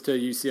he goes to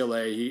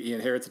UCLA, he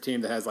inherits a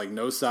team that has like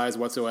no size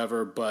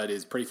whatsoever, but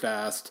is pretty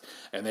fast,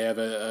 and they have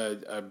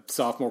a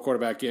sophomore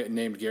quarterback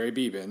named Gary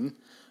Beban.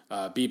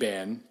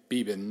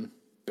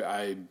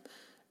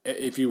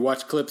 If you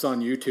watch clips on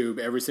YouTube,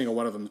 every single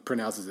one of them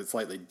pronounces it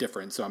slightly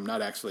different. So I'm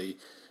not actually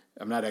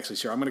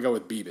sure. I'm going to go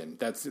with Beban.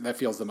 That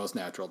feels the most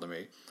natural to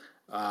me.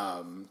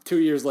 2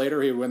 years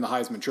later, he would win the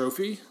Heisman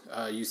Trophy,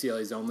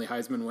 UCLA's only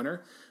Heisman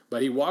winner.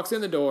 But he walks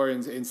in the door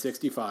in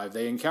 65.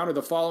 They encounter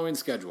the following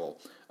schedule: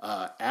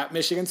 at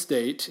Michigan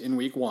State in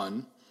week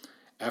 1,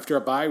 after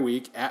a bye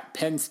week at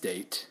Penn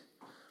State,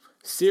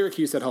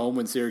 Syracuse at home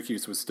when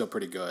Syracuse was still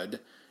pretty good,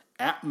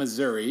 at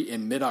Missouri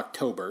in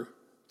mid-October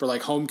for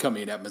like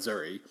homecoming at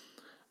Missouri.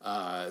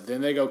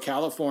 Then they go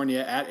California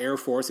at Air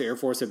Force. Air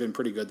Force had been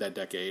pretty good that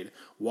decade.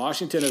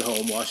 Washington at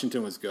home.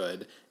 Washington was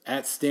good.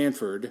 At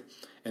Stanford.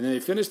 And then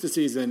they finish the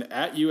season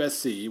at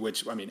USC,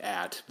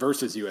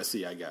 versus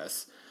USC, I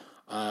guess.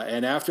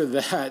 And after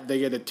that, they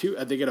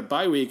get a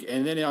bye week.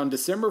 And then on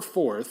December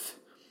 4th,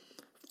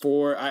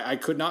 I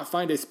could not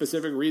find a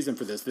specific reason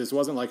for this. This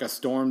wasn't like a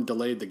storm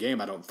delayed the game,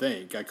 I don't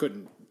think. I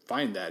couldn't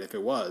find that if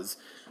it was.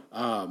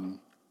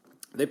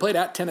 They played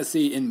at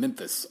Tennessee in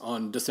Memphis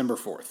on December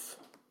 4th.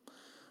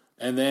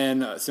 And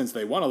then, since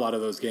they won a lot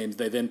of those games,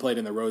 they then played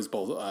in the Rose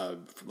Bowl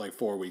like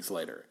 4 weeks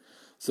later.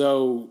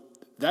 So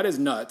that is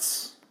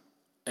nuts.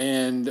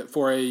 And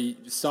for a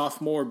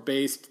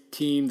sophomore-based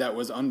team that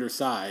was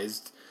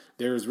undersized,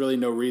 there's really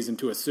no reason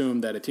to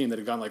assume that a team that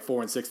had gone like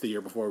 4-6 the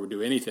year before would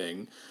do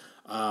anything.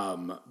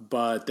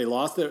 But they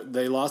lost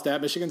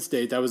at Michigan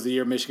State. That was the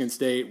year Michigan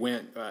State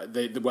went.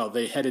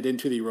 They headed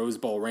into the Rose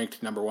Bowl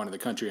ranked number 1 in the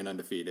country and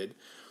undefeated.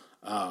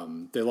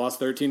 They lost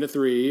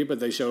 13-3,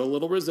 but they showed a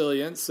little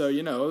resilience. So, a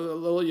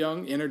little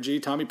young energy.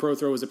 Tommy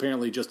Prothrow was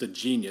apparently just a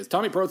genius.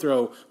 Tommy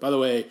Prothrow, by the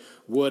way,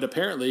 would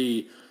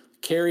apparently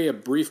carry a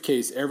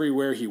briefcase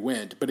everywhere he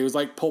went, but it was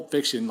like Pulp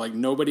Fiction. Like,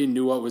 nobody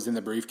knew what was in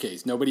the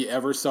briefcase. Nobody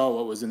ever saw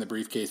what was in the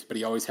briefcase, but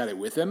he always had it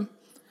with him.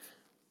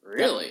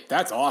 Really?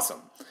 That's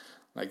awesome.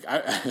 Like,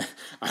 I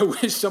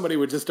wish somebody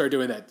would just start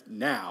doing that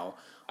now.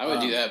 I would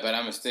do that, but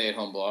I'm a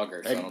stay-at-home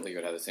blogger, so I don't think it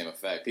would have the same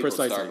effect. People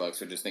at Starbucks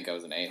would just think I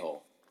was an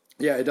a-hole.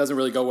 Yeah, it doesn't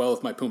really go well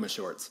with my Puma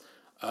shorts.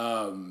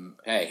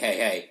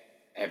 Hey.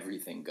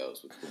 Everything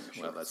goes with Puma shorts.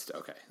 Well, that's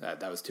okay.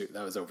 That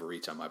was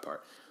overreach on my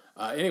part.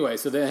 Anyway,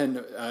 so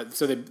then,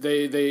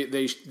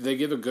 they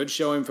give a good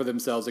showing for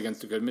themselves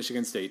against a good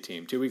Michigan State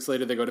team. 2 weeks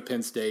later, they go to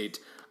Penn State.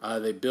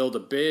 They build a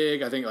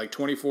big, I think, like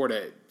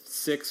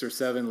 24-6 or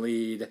 7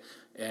 lead,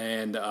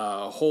 and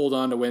hold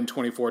on to win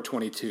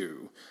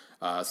 24-22.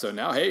 So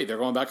now, hey, they're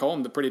going back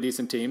home. The pretty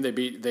decent team. They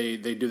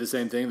do the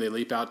same thing. They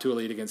leap out to a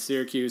lead against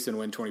Syracuse and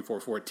win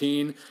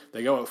 24-14.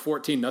 They go up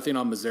 14-0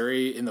 on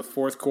Missouri in the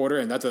fourth quarter,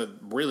 and that's a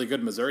really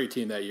good Missouri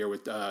team that year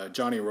with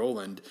Johnny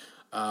Rowland.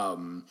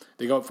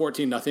 They go up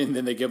 14-0,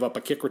 then they give up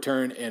a kick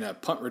return and a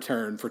punt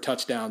return for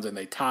touchdowns, and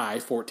they tie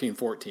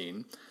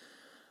 14-14.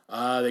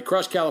 They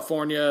crush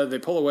California. They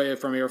pull away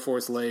from Air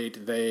Force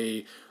late.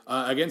 They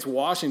against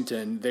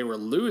Washington, they were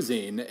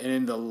losing, and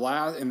in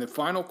the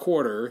final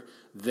quarter,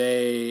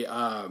 they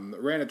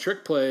ran a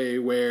trick play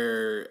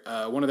where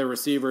one of their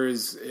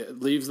receivers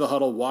leaves the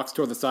huddle, walks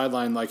toward the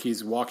sideline like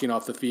he's walking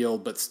off the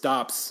field, but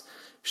stops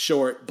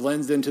short,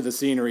 blends into the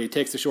scenery,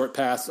 takes a short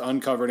pass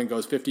uncovered, and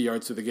goes 50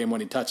 yards to the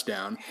game-winning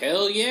touchdown.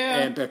 Hell yeah!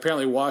 And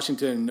apparently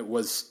Washington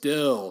was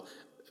still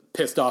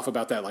pissed off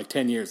about that like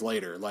 10 years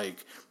later.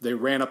 Like, they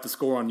ran up the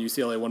score on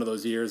UCLA one of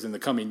those years in the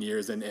coming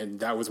years, and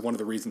that was one of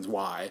the reasons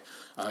why,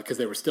 because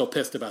they were still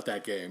pissed about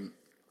that game.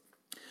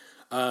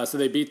 So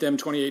they beat them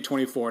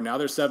 28-24. Now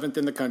they're 7th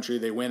in the country.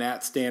 They win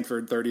at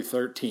Stanford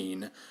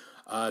 30-13.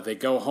 They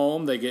go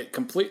home. They get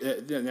complete.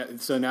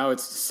 So now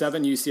it's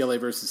 7 UCLA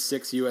versus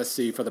 6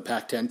 USC for the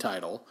Pac-10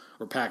 title,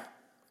 or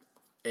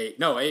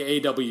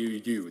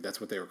AAWU.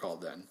 That's what they were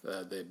called then.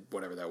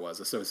 Whatever that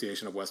was,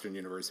 Association of Western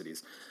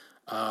Universities.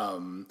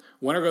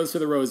 Winner goes to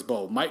the Rose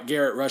Bowl. Mike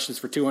Garrett rushes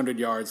for 200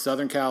 yards.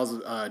 Southern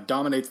Cal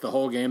dominates the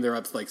whole game. They're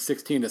up like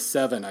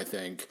 16-7, I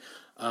think.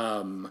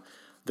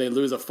 They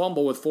lose a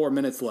fumble with 4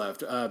 minutes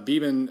left.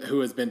 Beban, who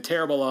has been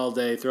terrible all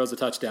day, throws a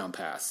touchdown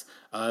pass.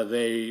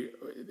 They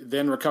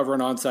then recover an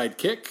onside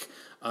kick.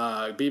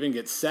 Beban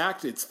gets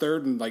sacked. It's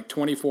 3rd and like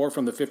 24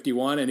 from the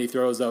 51, and he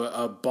throws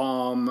a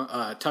bomb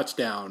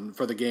touchdown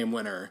for the game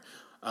winner.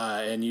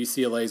 And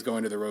UCLA is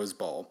going to the Rose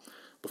Bowl.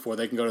 Before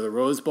they can go to the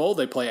Rose Bowl,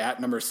 they play at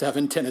number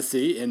 7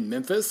 Tennessee in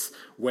Memphis,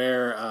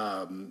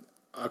 where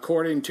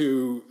according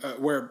to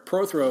where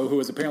Prothrow, who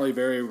is apparently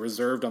very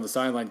reserved on the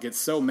sideline, gets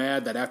so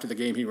mad that after the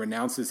game he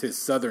renounces his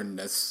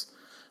southernness.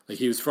 Like,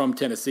 he was from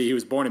Tennessee. He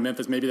was born in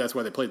Memphis. Maybe that's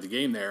why they played the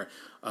game there.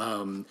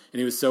 And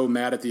he was so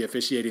mad at the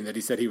officiating that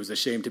he said he was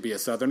ashamed to be a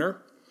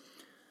Southerner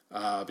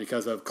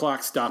because of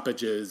clock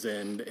stoppages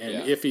and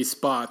iffy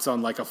spots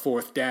on like a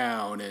fourth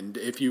down. And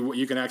if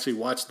you can actually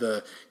watch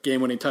the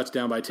game-winning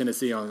touchdown by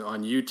Tennessee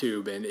on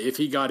YouTube, and if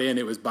he got in,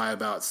 it was by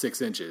about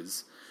 6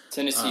 inches.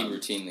 Tennessee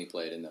routinely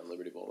played in that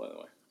Liberty Bowl, by the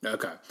way.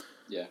 Okay.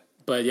 Yeah.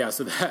 But yeah,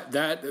 so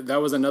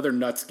that was another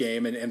nuts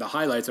game, and the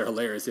highlights are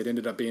hilarious. It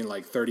ended up being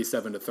like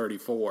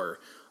 37-34,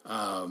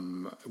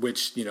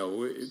 which, you know,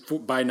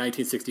 by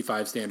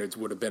 1965 standards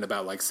would have been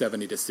about like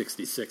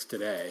 70-66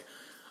 today.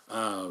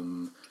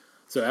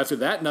 So after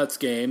that nuts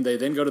game, they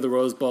then go to the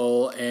Rose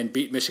Bowl and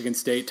beat Michigan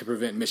State to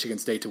prevent Michigan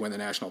State to win the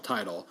national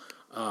title.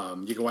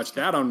 You can watch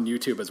that on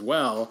YouTube as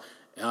well.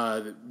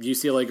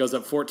 UCLA goes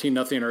up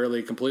 14-0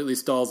 early, completely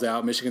stalls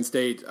out. Michigan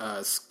State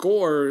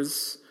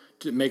scores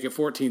to make it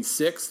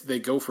 14-6. They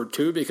go for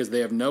 2 because they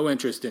have no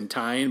interest in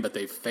tying, but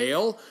they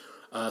fail.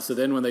 So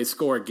then when they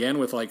score again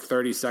with like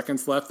 30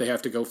 seconds left, they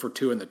have to go for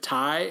 2 in the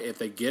tie. If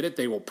they get it,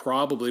 they will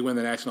probably win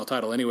the national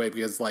title anyway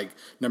because like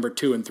number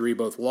 2 and 3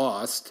 both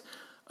lost.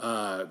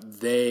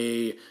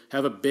 They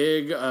have a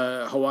big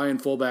Hawaiian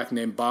fullback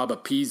named Bob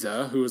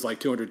Apiza, who is like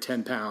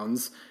 210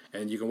 pounds.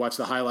 And you can watch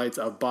the highlights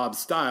of Bob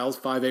Styles,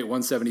 5'8",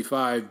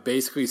 175,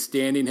 basically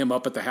standing him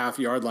up at the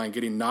half-yard line,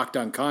 getting knocked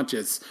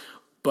unconscious,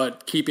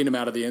 but keeping him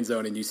out of the end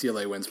zone, and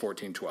UCLA wins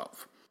 14-12.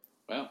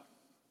 Wow.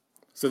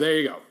 So there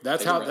you go.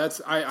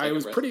 I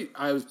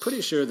was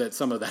pretty sure that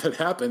some of that had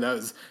happened.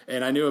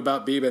 And I knew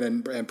about Beeman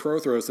and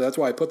Prothro, so that's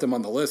why I put them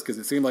on the list, because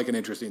it seemed like an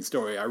interesting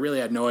story. I really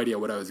had no idea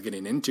what I was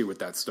getting into with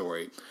that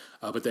story.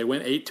 But they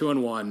went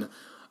 8-1.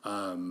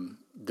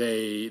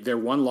 Their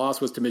one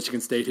loss was to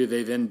Michigan State, who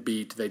they then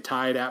beat. They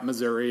tied at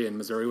Missouri, and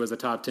Missouri was a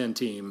top 10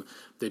 team.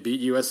 They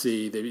beat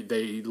USC.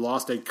 They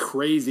lost a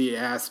crazy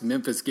ass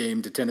Memphis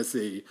game to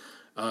Tennessee.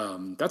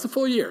 That's a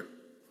full year.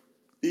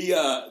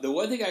 The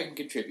one thing I can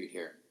contribute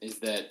here is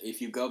that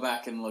if you go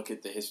back and look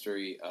at the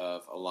history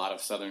of a lot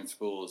of Southern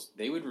schools,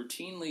 they would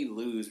routinely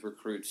lose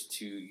recruits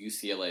to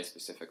UCLA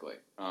specifically.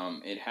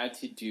 It had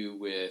to do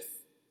with,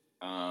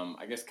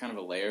 I guess, kind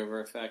of a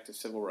layover effect of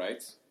civil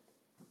rights.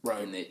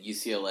 Right. And that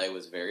UCLA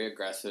was very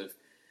aggressive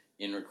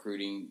in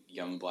recruiting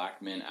young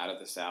black men out of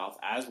the South,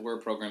 as were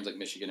programs like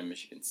Michigan and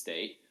Michigan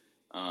State.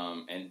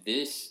 And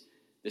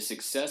the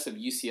success of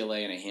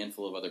UCLA and a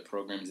handful of other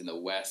programs in the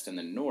West and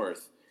the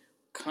North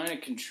kind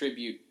of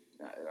contribute,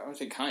 I would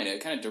say kind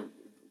of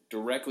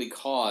directly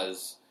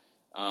cause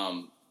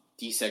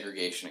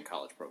desegregation in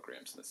college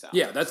programs in the South.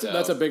 Yeah,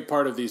 that's a big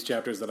part of these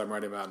chapters that I'm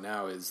writing about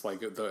now, is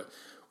like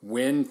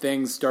when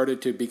things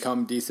started to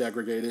become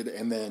desegregated,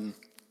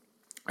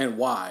 and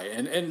why.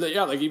 And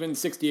like even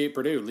 68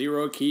 Purdue,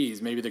 Leroy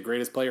Keys, maybe the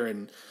greatest player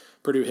in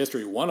Purdue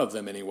history, one of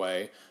them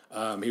anyway.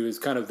 He was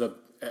kind of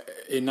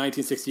in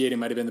 1968, he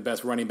might have been the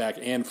best running back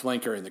and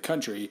flanker in the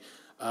country,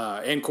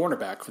 and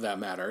cornerback for that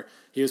matter.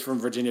 He was from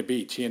Virginia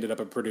Beach. He ended up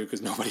at Purdue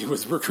because nobody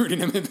was recruiting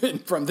him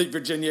from the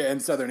Virginia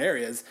and southern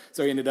areas.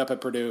 So he ended up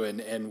at Purdue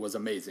and was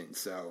amazing.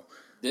 So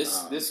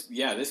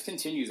this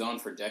continues on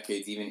for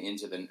decades, even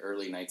into the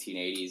early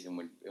 1980s, and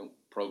when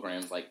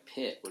programs like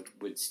Pitt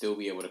would still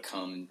be able to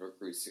come and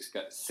recruit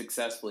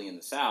successfully in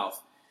the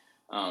South.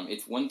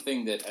 It's one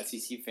thing that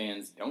SEC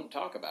fans don't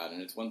talk about,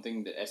 and it's one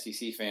thing that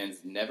SEC fans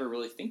never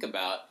really think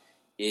about,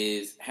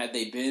 is had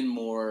they been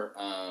more,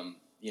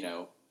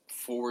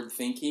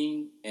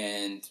 forward-thinking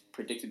and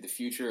predicted the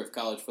future of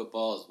college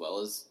football as well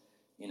as,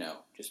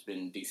 just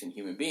been decent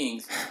human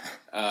beings,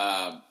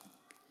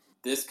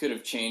 this could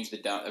have changed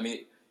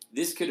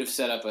this could have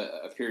set up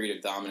a period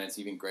of dominance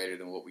even greater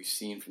than what we've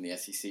seen from the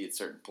SEC at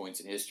certain points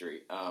in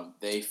history.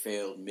 They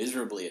failed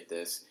miserably at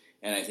this,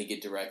 and I think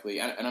it directly,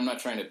 and I'm not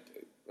trying to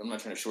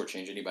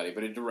shortchange anybody,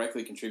 but it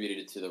directly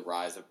contributed to the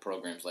rise of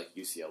programs like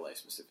UCLA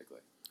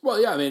specifically.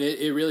 Well, yeah, I mean,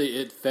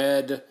 it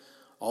fed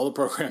all the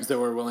programs that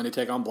were willing to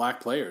take on black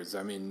players.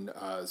 I mean,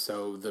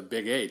 so the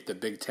Big 8, the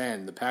Big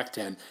 10, the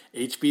Pac-10,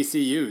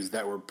 HBCUs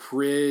that were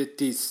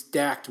pretty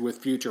stacked with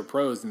future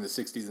pros in the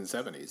 60s and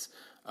 70s.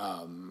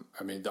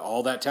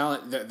 All that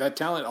talent, that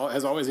talent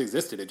has always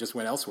existed. It just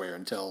went elsewhere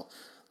until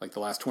like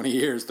the last 20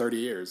 years, 30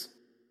 years.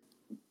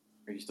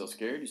 Are you still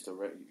scared? You still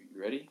ready?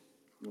 You ready?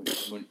 You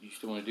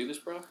still want to do this,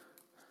 bro?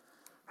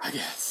 I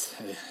guess.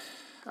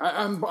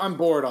 I'm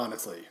bored,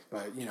 honestly,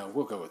 but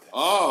we'll go with it.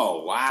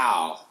 Oh,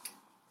 wow.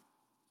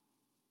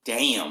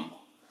 Damn.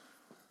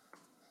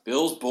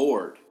 Bill's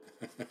bored.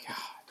 God.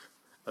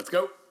 Let's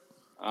go.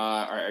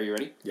 Are you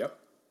ready? Yep.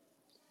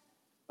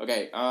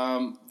 Okay,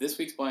 this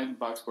week's Blind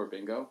Box Score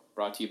Bingo,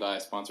 brought to you by a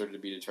sponsor to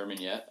be determined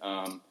yet.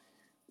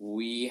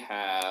 We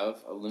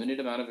have a limited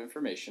amount of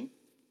information.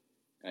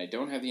 I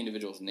don't have the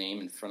individual's name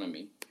in front of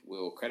me.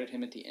 We'll credit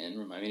him at the end.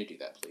 Remind me to do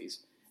that, please.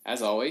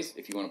 As always,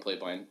 if you want to play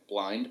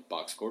blind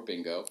box score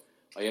bingo,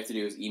 all you have to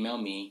do is email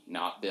me,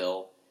 not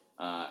Bill.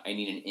 I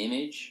need an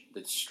image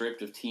that's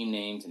stripped of team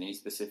names and any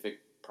specific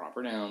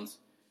proper nouns.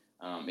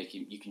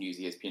 You can use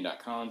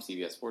ESPN.com,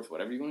 CBS Sports,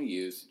 whatever you want to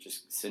use.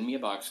 Just send me a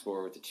box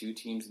score with the two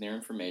teams and their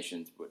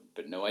information,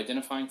 but no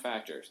identifying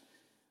factors.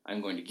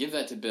 I'm going to give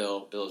that to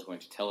Bill. Bill is going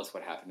to tell us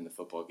what happened in the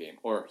football game,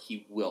 or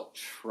he will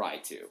try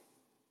to.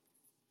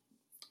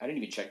 I didn't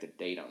even check the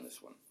date on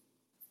this one.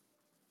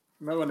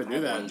 You might want to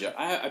do that.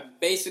 I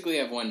basically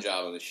have one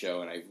job on the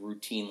show, and I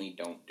routinely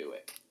don't do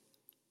it.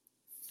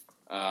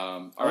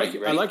 All right, you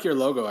ready? I like your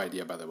logo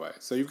idea, by the way.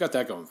 So you've got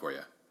that going for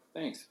you.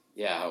 Thanks.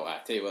 Yeah, I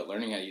tell you what,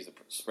 learning how to use a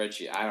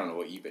spreadsheet, I don't know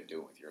what you've been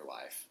doing with your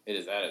life. That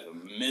is a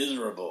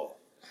miserable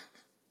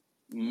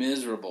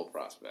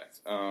prospect.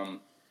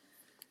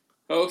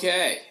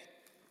 Okay.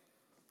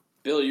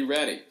 Bill, you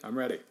ready? I'm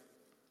ready.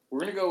 We're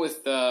going to go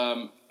with,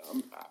 I'm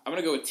going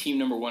to go with team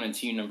number 1 and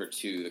team number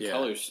 2. The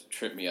colors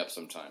trip me up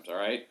sometimes, all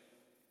right?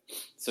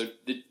 So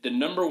the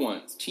number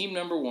ones, team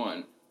number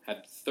 1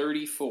 had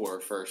 34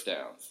 first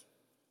downs.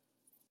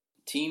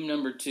 Team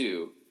number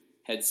 2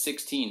 had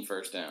 16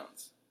 first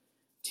downs.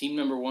 Team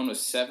number 1 was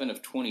 7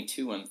 of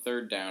 22 on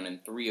third down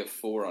and 3 of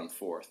 4 on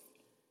fourth.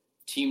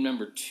 Team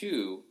number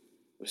 2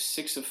 was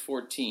 6 of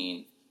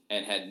 14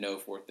 and had no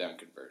fourth down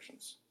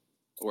conversions.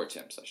 Or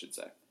attempts, I should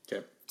say.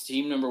 Okay.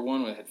 Team number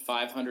 1 had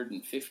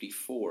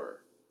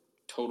 554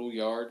 total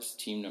yards.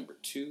 Team number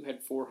 2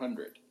 had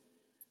 400.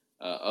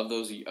 Of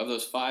those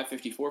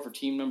 554 for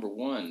team number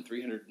 1,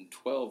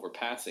 312 were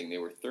passing. They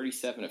were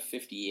 37 of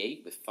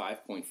 58 with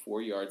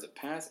 5.4 yards of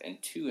pass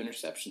and 2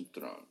 interceptions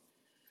thrown.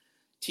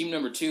 Team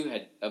number 2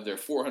 had, of their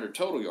 400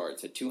 total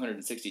yards, had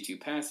 262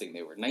 passing.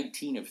 They were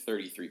 19 of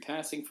 33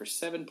 passing for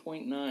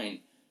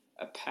 7.9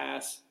 a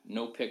pass,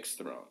 no picks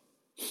thrown.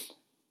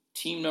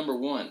 Team number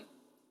 1,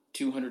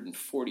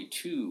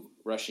 242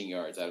 rushing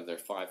yards out of their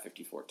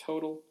 554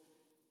 total.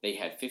 They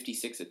had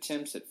 56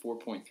 attempts at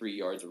 4.3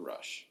 yards a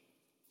rush.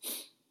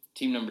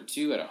 Team number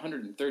 2 had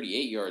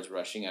 138 yards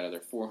rushing out of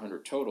their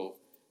 400 total.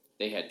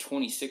 They had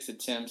 26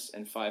 attempts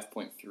and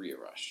 5.3 a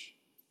rush.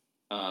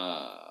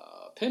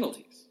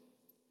 Penalties.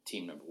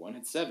 Team number 1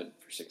 had 7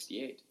 for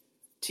 68.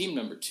 Team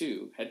number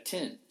 2 had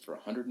 10 for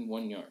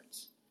 101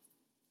 yards.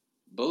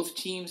 Both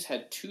teams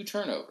had 2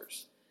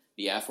 turnovers.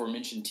 The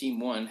aforementioned Team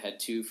 1 had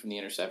 2 from the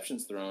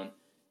interceptions thrown.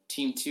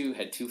 Team 2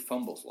 had 2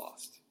 fumbles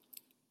lost.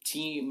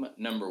 Team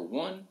number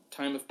 1,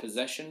 time of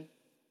possession,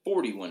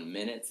 41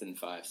 minutes and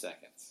 5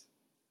 seconds.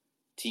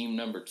 Team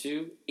number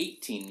 2,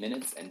 18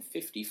 minutes and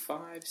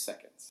 55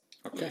 seconds.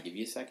 Okay. I'm going to give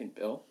you a second,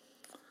 Bill.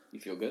 You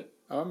feel good?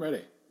 Oh, I'm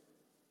ready.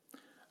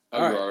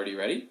 Oh, you're already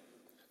ready?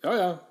 Oh,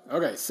 yeah.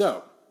 Okay,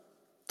 so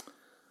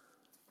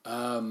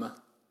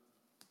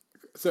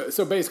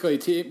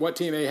basically, what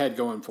Team A had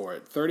going for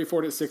it,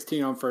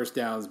 34-16 on first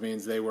downs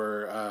means they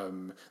were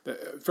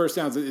first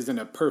downs isn't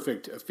a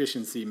perfect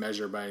efficiency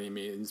measure by any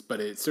means, but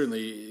it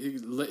certainly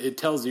it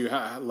tells you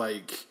how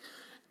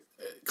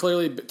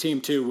clearly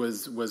Team 2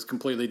 was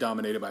completely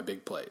dominated by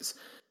big plays.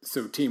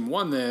 So Team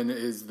 1 then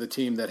is the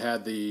team that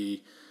had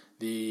the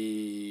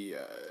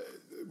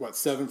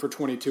 7 for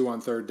 22 on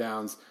third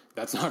downs.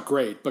 That's not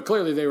great, but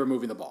clearly they were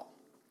moving the ball.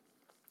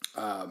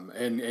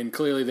 And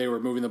clearly they were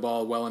moving the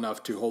ball well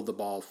enough to hold the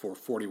ball for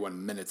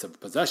 41 minutes of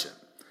possession.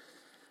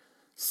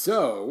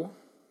 So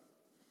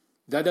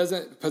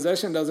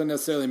possession doesn't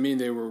necessarily mean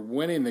they were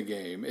winning the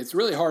game. It's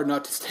really hard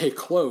not to stay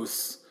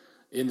close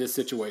in this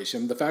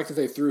situation. The fact that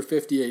they threw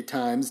 58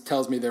 times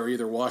tells me they were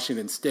either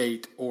Washington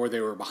State or they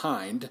were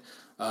behind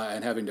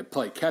and having to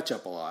play catch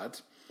up a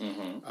lot.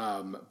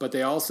 Mm-hmm. But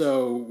they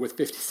also, with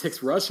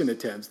 56 rushing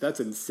attempts, that's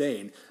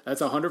insane.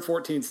 That's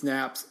 114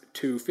 snaps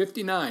to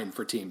 59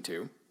 for Team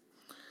 2.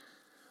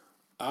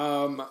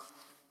 God,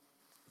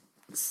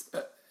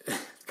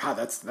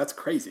 that's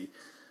crazy.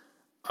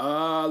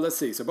 Let's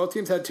see. So both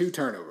teams had 2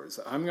 turnovers.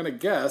 I'm going to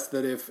guess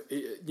that if,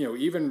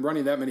 even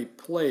running that many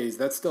plays,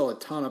 that's still a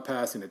ton of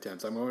passing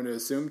attempts. I'm going to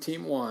assume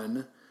Team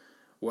 1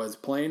 was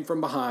playing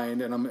from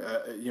behind, and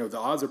the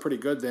odds are pretty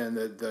good then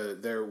that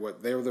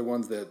they were the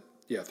ones that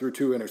threw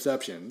 2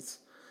 interceptions.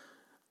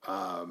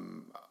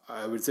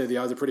 I would say the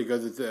odds are pretty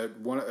good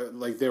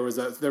that there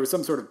was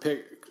some sort of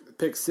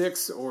pick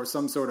six or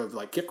some sort of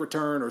kick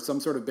return or some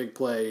sort of big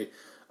play.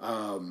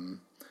 And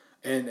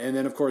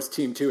then, of course,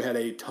 Team 2 had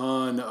a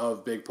ton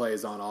of big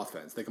plays on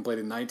offense. They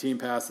completed 19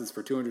 passes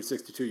for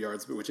 262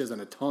 yards, which isn't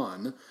a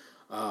ton.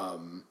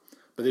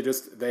 But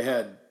they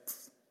had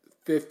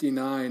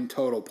 59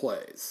 total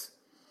plays.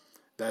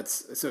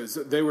 So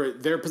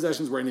their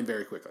possessions were ending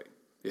very quickly.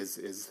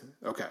 Is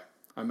okay.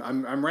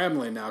 I'm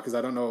rambling now because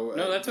I don't know.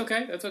 No, that's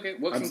okay. That's okay.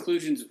 What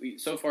conclusions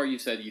so far? You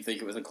said you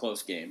think it was a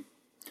close game.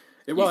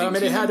 It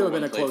had to have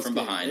been a close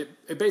game.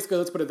 It basically,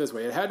 let's put it this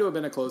way: it had to have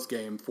been a close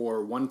game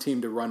for one team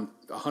to run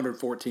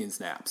 114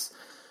 snaps,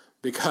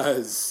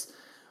 because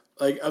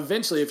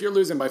eventually, if you're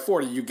losing by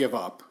 40, you give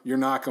up. You're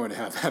not going to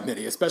have that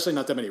many, especially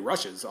not that many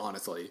rushes,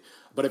 honestly.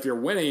 But if you're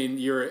winning,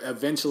 you're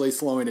eventually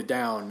slowing it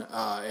down,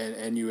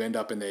 and you end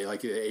up in the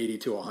 80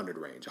 to 100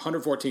 range.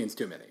 114 is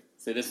too many.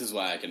 So this is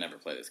why I can never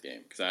play this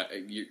game, because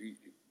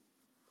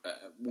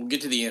we'll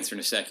get to the answer in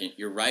a second.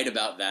 You're right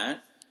about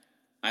that.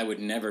 I would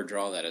never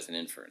draw that as an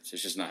inference.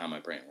 It's just not how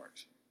my brain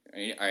works.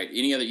 All right.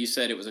 You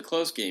said it was a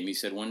close game. You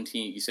said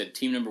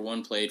team number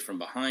 1 played from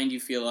behind, you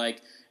feel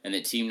like, and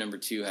that team number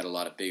 2 had a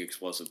lot of big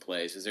explosive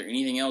plays. Is there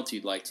anything else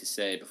you'd like to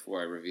say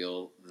before I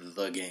reveal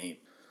the game?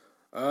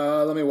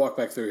 Let me walk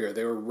back through here.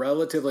 They were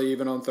relatively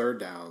even on third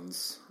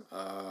downs.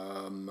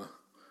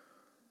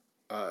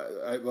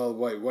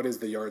 What is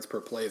the yards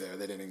per play there?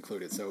 They didn't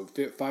include it. So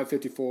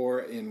 554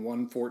 in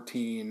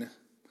 114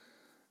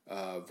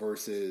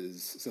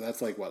 versus, so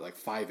that's like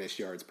 5-ish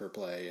yards per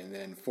play. And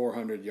then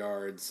 400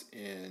 yards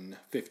in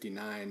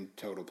 59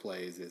 total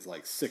plays is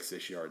like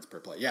 6-ish yards per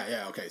play.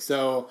 Yeah, okay.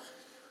 So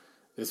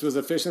this was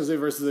efficiency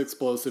versus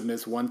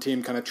explosiveness. One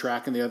team kind of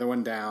tracking the other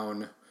one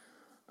down.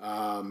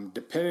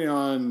 Depending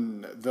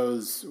on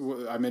those,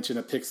 I mentioned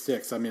a pick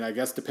six. I mean, I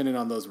guess depending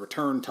on those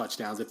return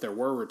touchdowns, if there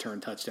were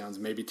return touchdowns,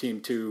 maybe team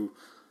 2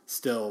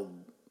 still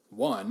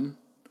won.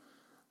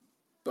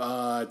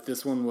 But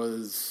this one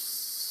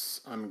was,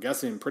 I'm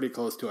guessing, pretty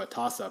close to a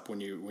toss-up when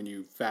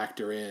you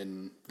factor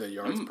in the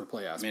yards per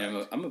play aspect. I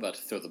mean, I'm about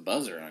to throw the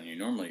buzzer on you.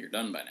 Normally, you're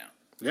done by now.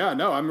 Yeah,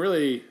 no, I'm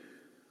really.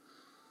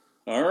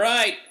 All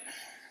right.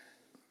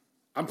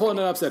 I'm pulling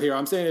an upset here.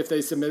 I'm saying if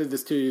they submitted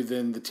this to you,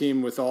 then the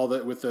team with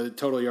the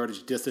total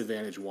yardage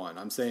disadvantage won.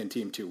 I'm saying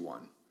team 2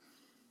 won.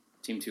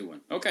 Team 2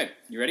 won. Okay,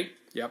 you ready?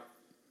 Yep.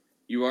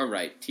 You are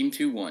right. Team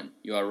 2 won.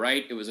 You are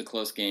right. It was a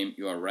close game.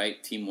 You are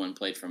right. Team 1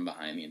 played from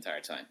behind the entire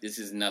time. This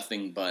is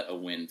nothing but a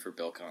win for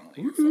Bill Connolly,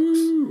 here,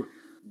 folks.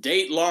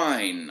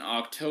 Dateline,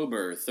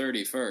 October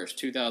 31st,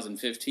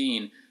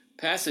 2015,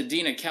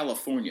 Pasadena,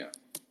 California.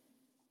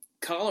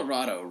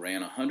 Colorado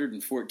ran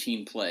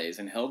 114 plays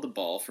and held the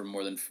ball for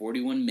more than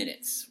 41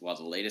 minutes, while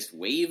the latest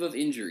wave of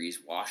injuries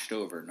washed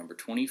over number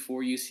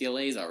 24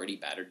 UCLA's already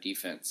battered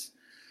defense.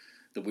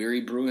 The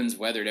weary Bruins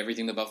weathered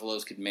everything the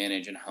Buffaloes could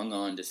manage and hung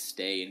on to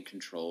stay in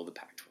control of the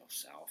Pac-12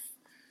 South.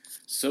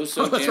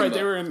 That's right.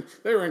 They were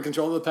in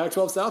control of the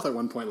Pac-12 South at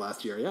one point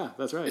last year. Yeah,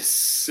 that's right.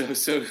 So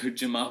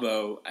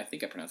Jamabo, I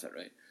think I pronounced that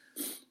right,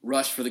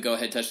 rushed for the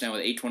go-ahead touchdown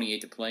with 8:28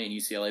 to play, and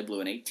UCLA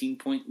blew an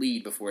 18-point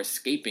lead before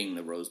escaping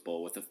the Rose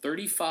Bowl with a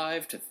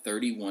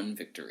 35-31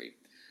 victory.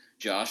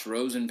 Josh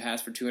Rosen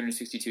passed for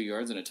 262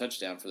 yards and a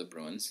touchdown for the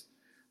Bruins,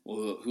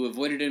 who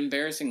avoided an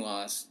embarrassing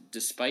loss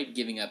despite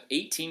giving up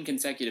 18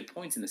 consecutive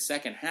points in the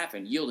second half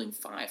and yielding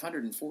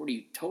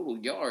 540 total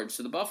yards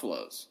to the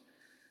Buffaloes,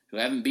 who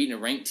haven't beaten a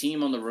ranked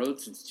team on the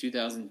road since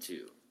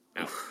 2002.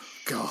 Ouch.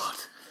 God.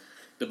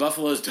 The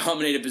Buffaloes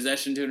dominated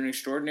possession to an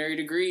extraordinary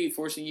degree,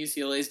 forcing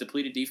UCLA's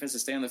depleted defense to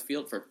stay on the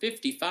field for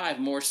 55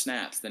 more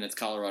snaps than its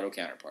Colorado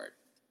counterpart.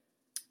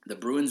 The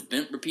Bruins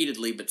bent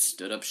repeatedly but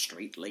stood up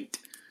straight late.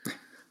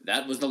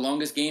 That was the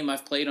longest game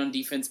I've played on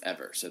defense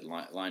ever, said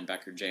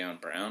linebacker Jayon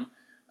Brown.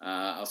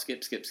 I'll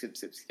skip.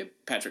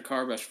 Patrick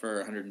Carr rushed for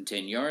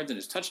 110 yards, and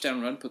his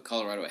touchdown run put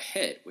Colorado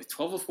ahead with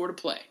 12:04 to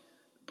play.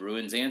 The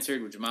Bruins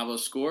answered with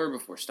Jamabo's score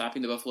before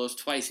stopping the Buffaloes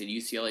twice in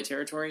UCLA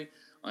territory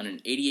on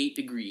an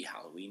 88-degree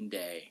Halloween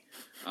day.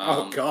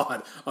 Oh,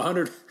 God.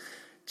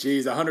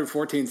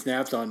 114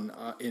 snaps in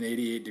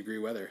 88-degree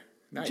weather.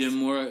 Nice. Jim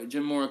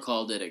Mora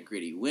called it a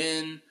gritty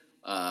win.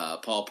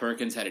 Paul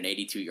Perkins had an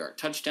 82-yard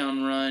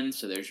touchdown run,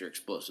 so there's your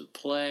explosive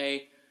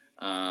play.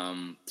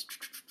 Yeah,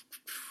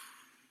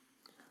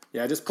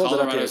 I just pulled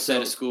Colorado it up here.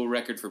 set a school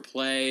record for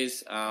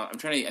plays. I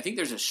think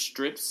there's a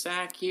strip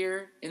sack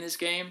here in this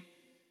game.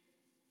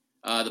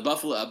 The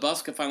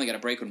Buffs finally got a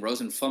break when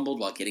Rosen fumbled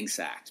while getting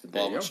sacked. The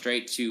ball went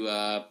straight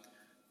to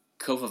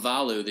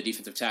Kofavalu, the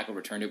defensive tackle,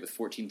 returned it with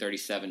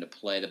 14:37 to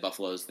play. The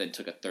Buffaloes then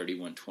took a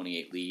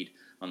 31-28 lead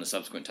on the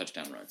subsequent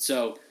touchdown run.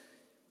 So,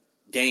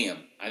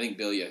 damn, I think,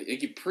 Bill,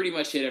 you pretty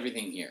much hit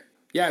everything here.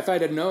 Yeah, if I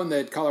had known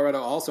that Colorado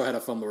also had a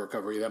fumble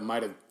recovery, that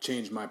might have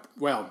changed my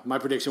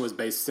prediction was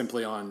based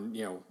simply on,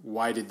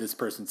 why did this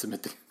person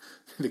submit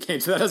the game?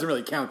 So that doesn't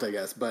really count, I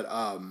guess. But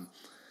I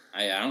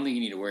don't think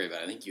you need to worry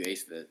about it. I think you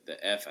aced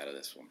the F out of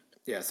this one.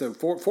 Yeah, so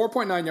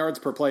 4.9 yards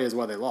per play is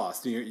why they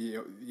lost.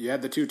 You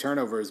had the 2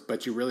 turnovers,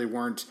 but you really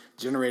weren't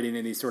generating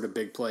any sort of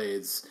big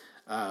plays,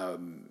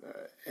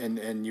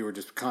 and you were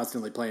just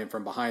constantly playing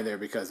from behind there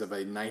because of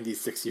a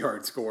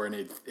 96-yard score and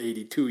a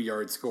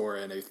 82-yard score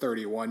and a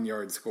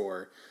 31-yard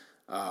score.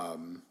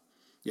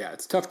 Yeah,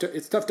 it's tough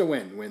to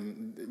win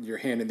when you're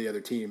handing the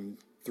other team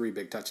 3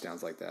 big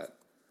touchdowns like that.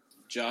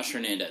 Josh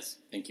Hernandez,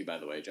 thank you, by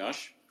the way,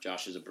 Josh.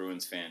 Josh is a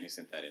Bruins fan who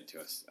sent that in to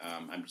us.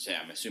 I'm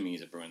assuming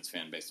he's a Bruins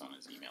fan based on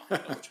his email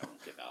handle, which I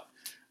won't give out.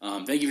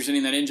 Thank you for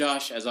sending that in,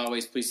 Josh. As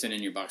always, please send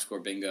in your box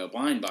score bingo,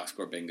 blind box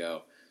score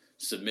bingo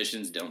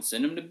submissions. Don't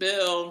send them to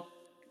Bill.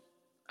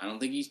 I don't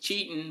think he's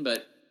cheating,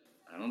 but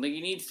I don't think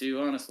he needs to,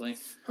 honestly.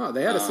 Oh,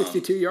 they had a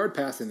 62-yard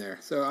pass in there,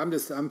 so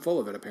I'm full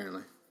of it.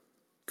 Apparently,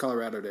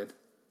 Colorado did.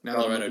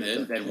 Colorado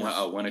did. They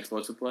had one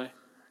explosive play.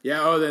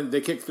 Yeah. Then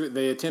they kicked through.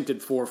 They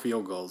attempted 4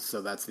 field goals,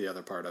 so that's the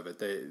other part of it.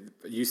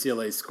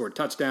 UCLA scored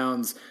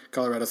touchdowns.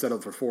 Colorado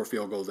settled for 4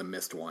 field goals and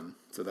missed 1.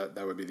 So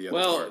that would be the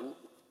other part.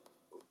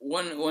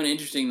 One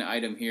interesting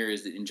item here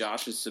is that in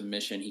Josh's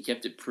submission, he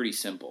kept it pretty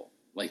simple,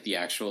 like the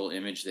actual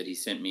image that he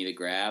sent me to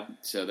grab.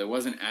 So there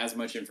wasn't as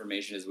much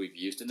information as we've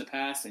used in the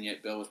past, and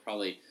yet Bill was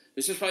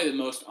this was probably the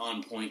most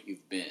on point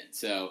you've been.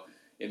 So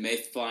It may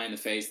fly in the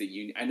face that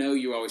I know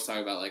you always talk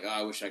about like, oh,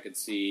 I wish I could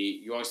see.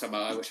 You always talk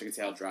about, I wish I could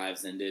see how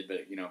drives ended,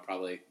 but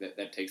probably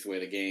that takes away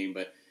the game.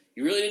 But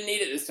you really didn't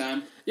need it this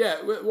time.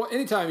 Yeah, well,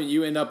 anytime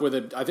you end up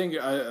with I think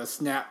a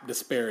snap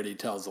disparity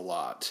tells a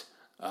lot.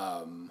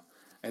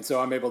 And so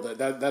I'm able to.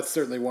 That's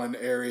certainly one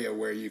area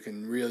where you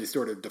can really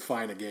sort of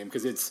define a game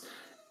because it's.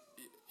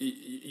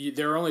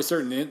 There are only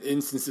certain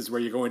instances where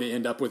you're going to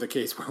end up with a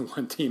case where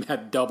one team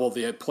had double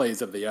the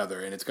plays of the other,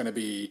 and it's going to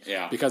be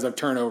because of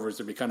turnovers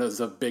or because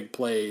of big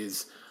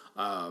plays,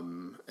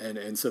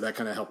 and so that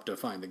kind of helped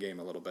define the game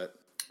a little bit.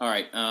 All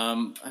right,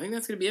 I think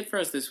that's going to be it for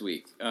us this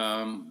week.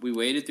 We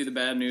waded through the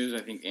bad news,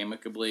 I think,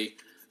 amicably.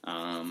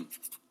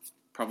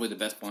 Probably the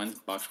best blind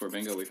box score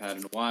bingo we've had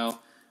in a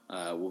while.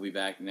 We'll be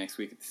back next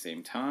week at the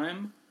same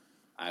time.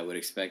 I would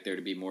expect there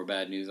to be more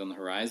bad news on the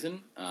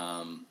horizon.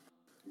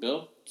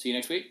 Bill, see you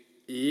next week.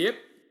 Yep.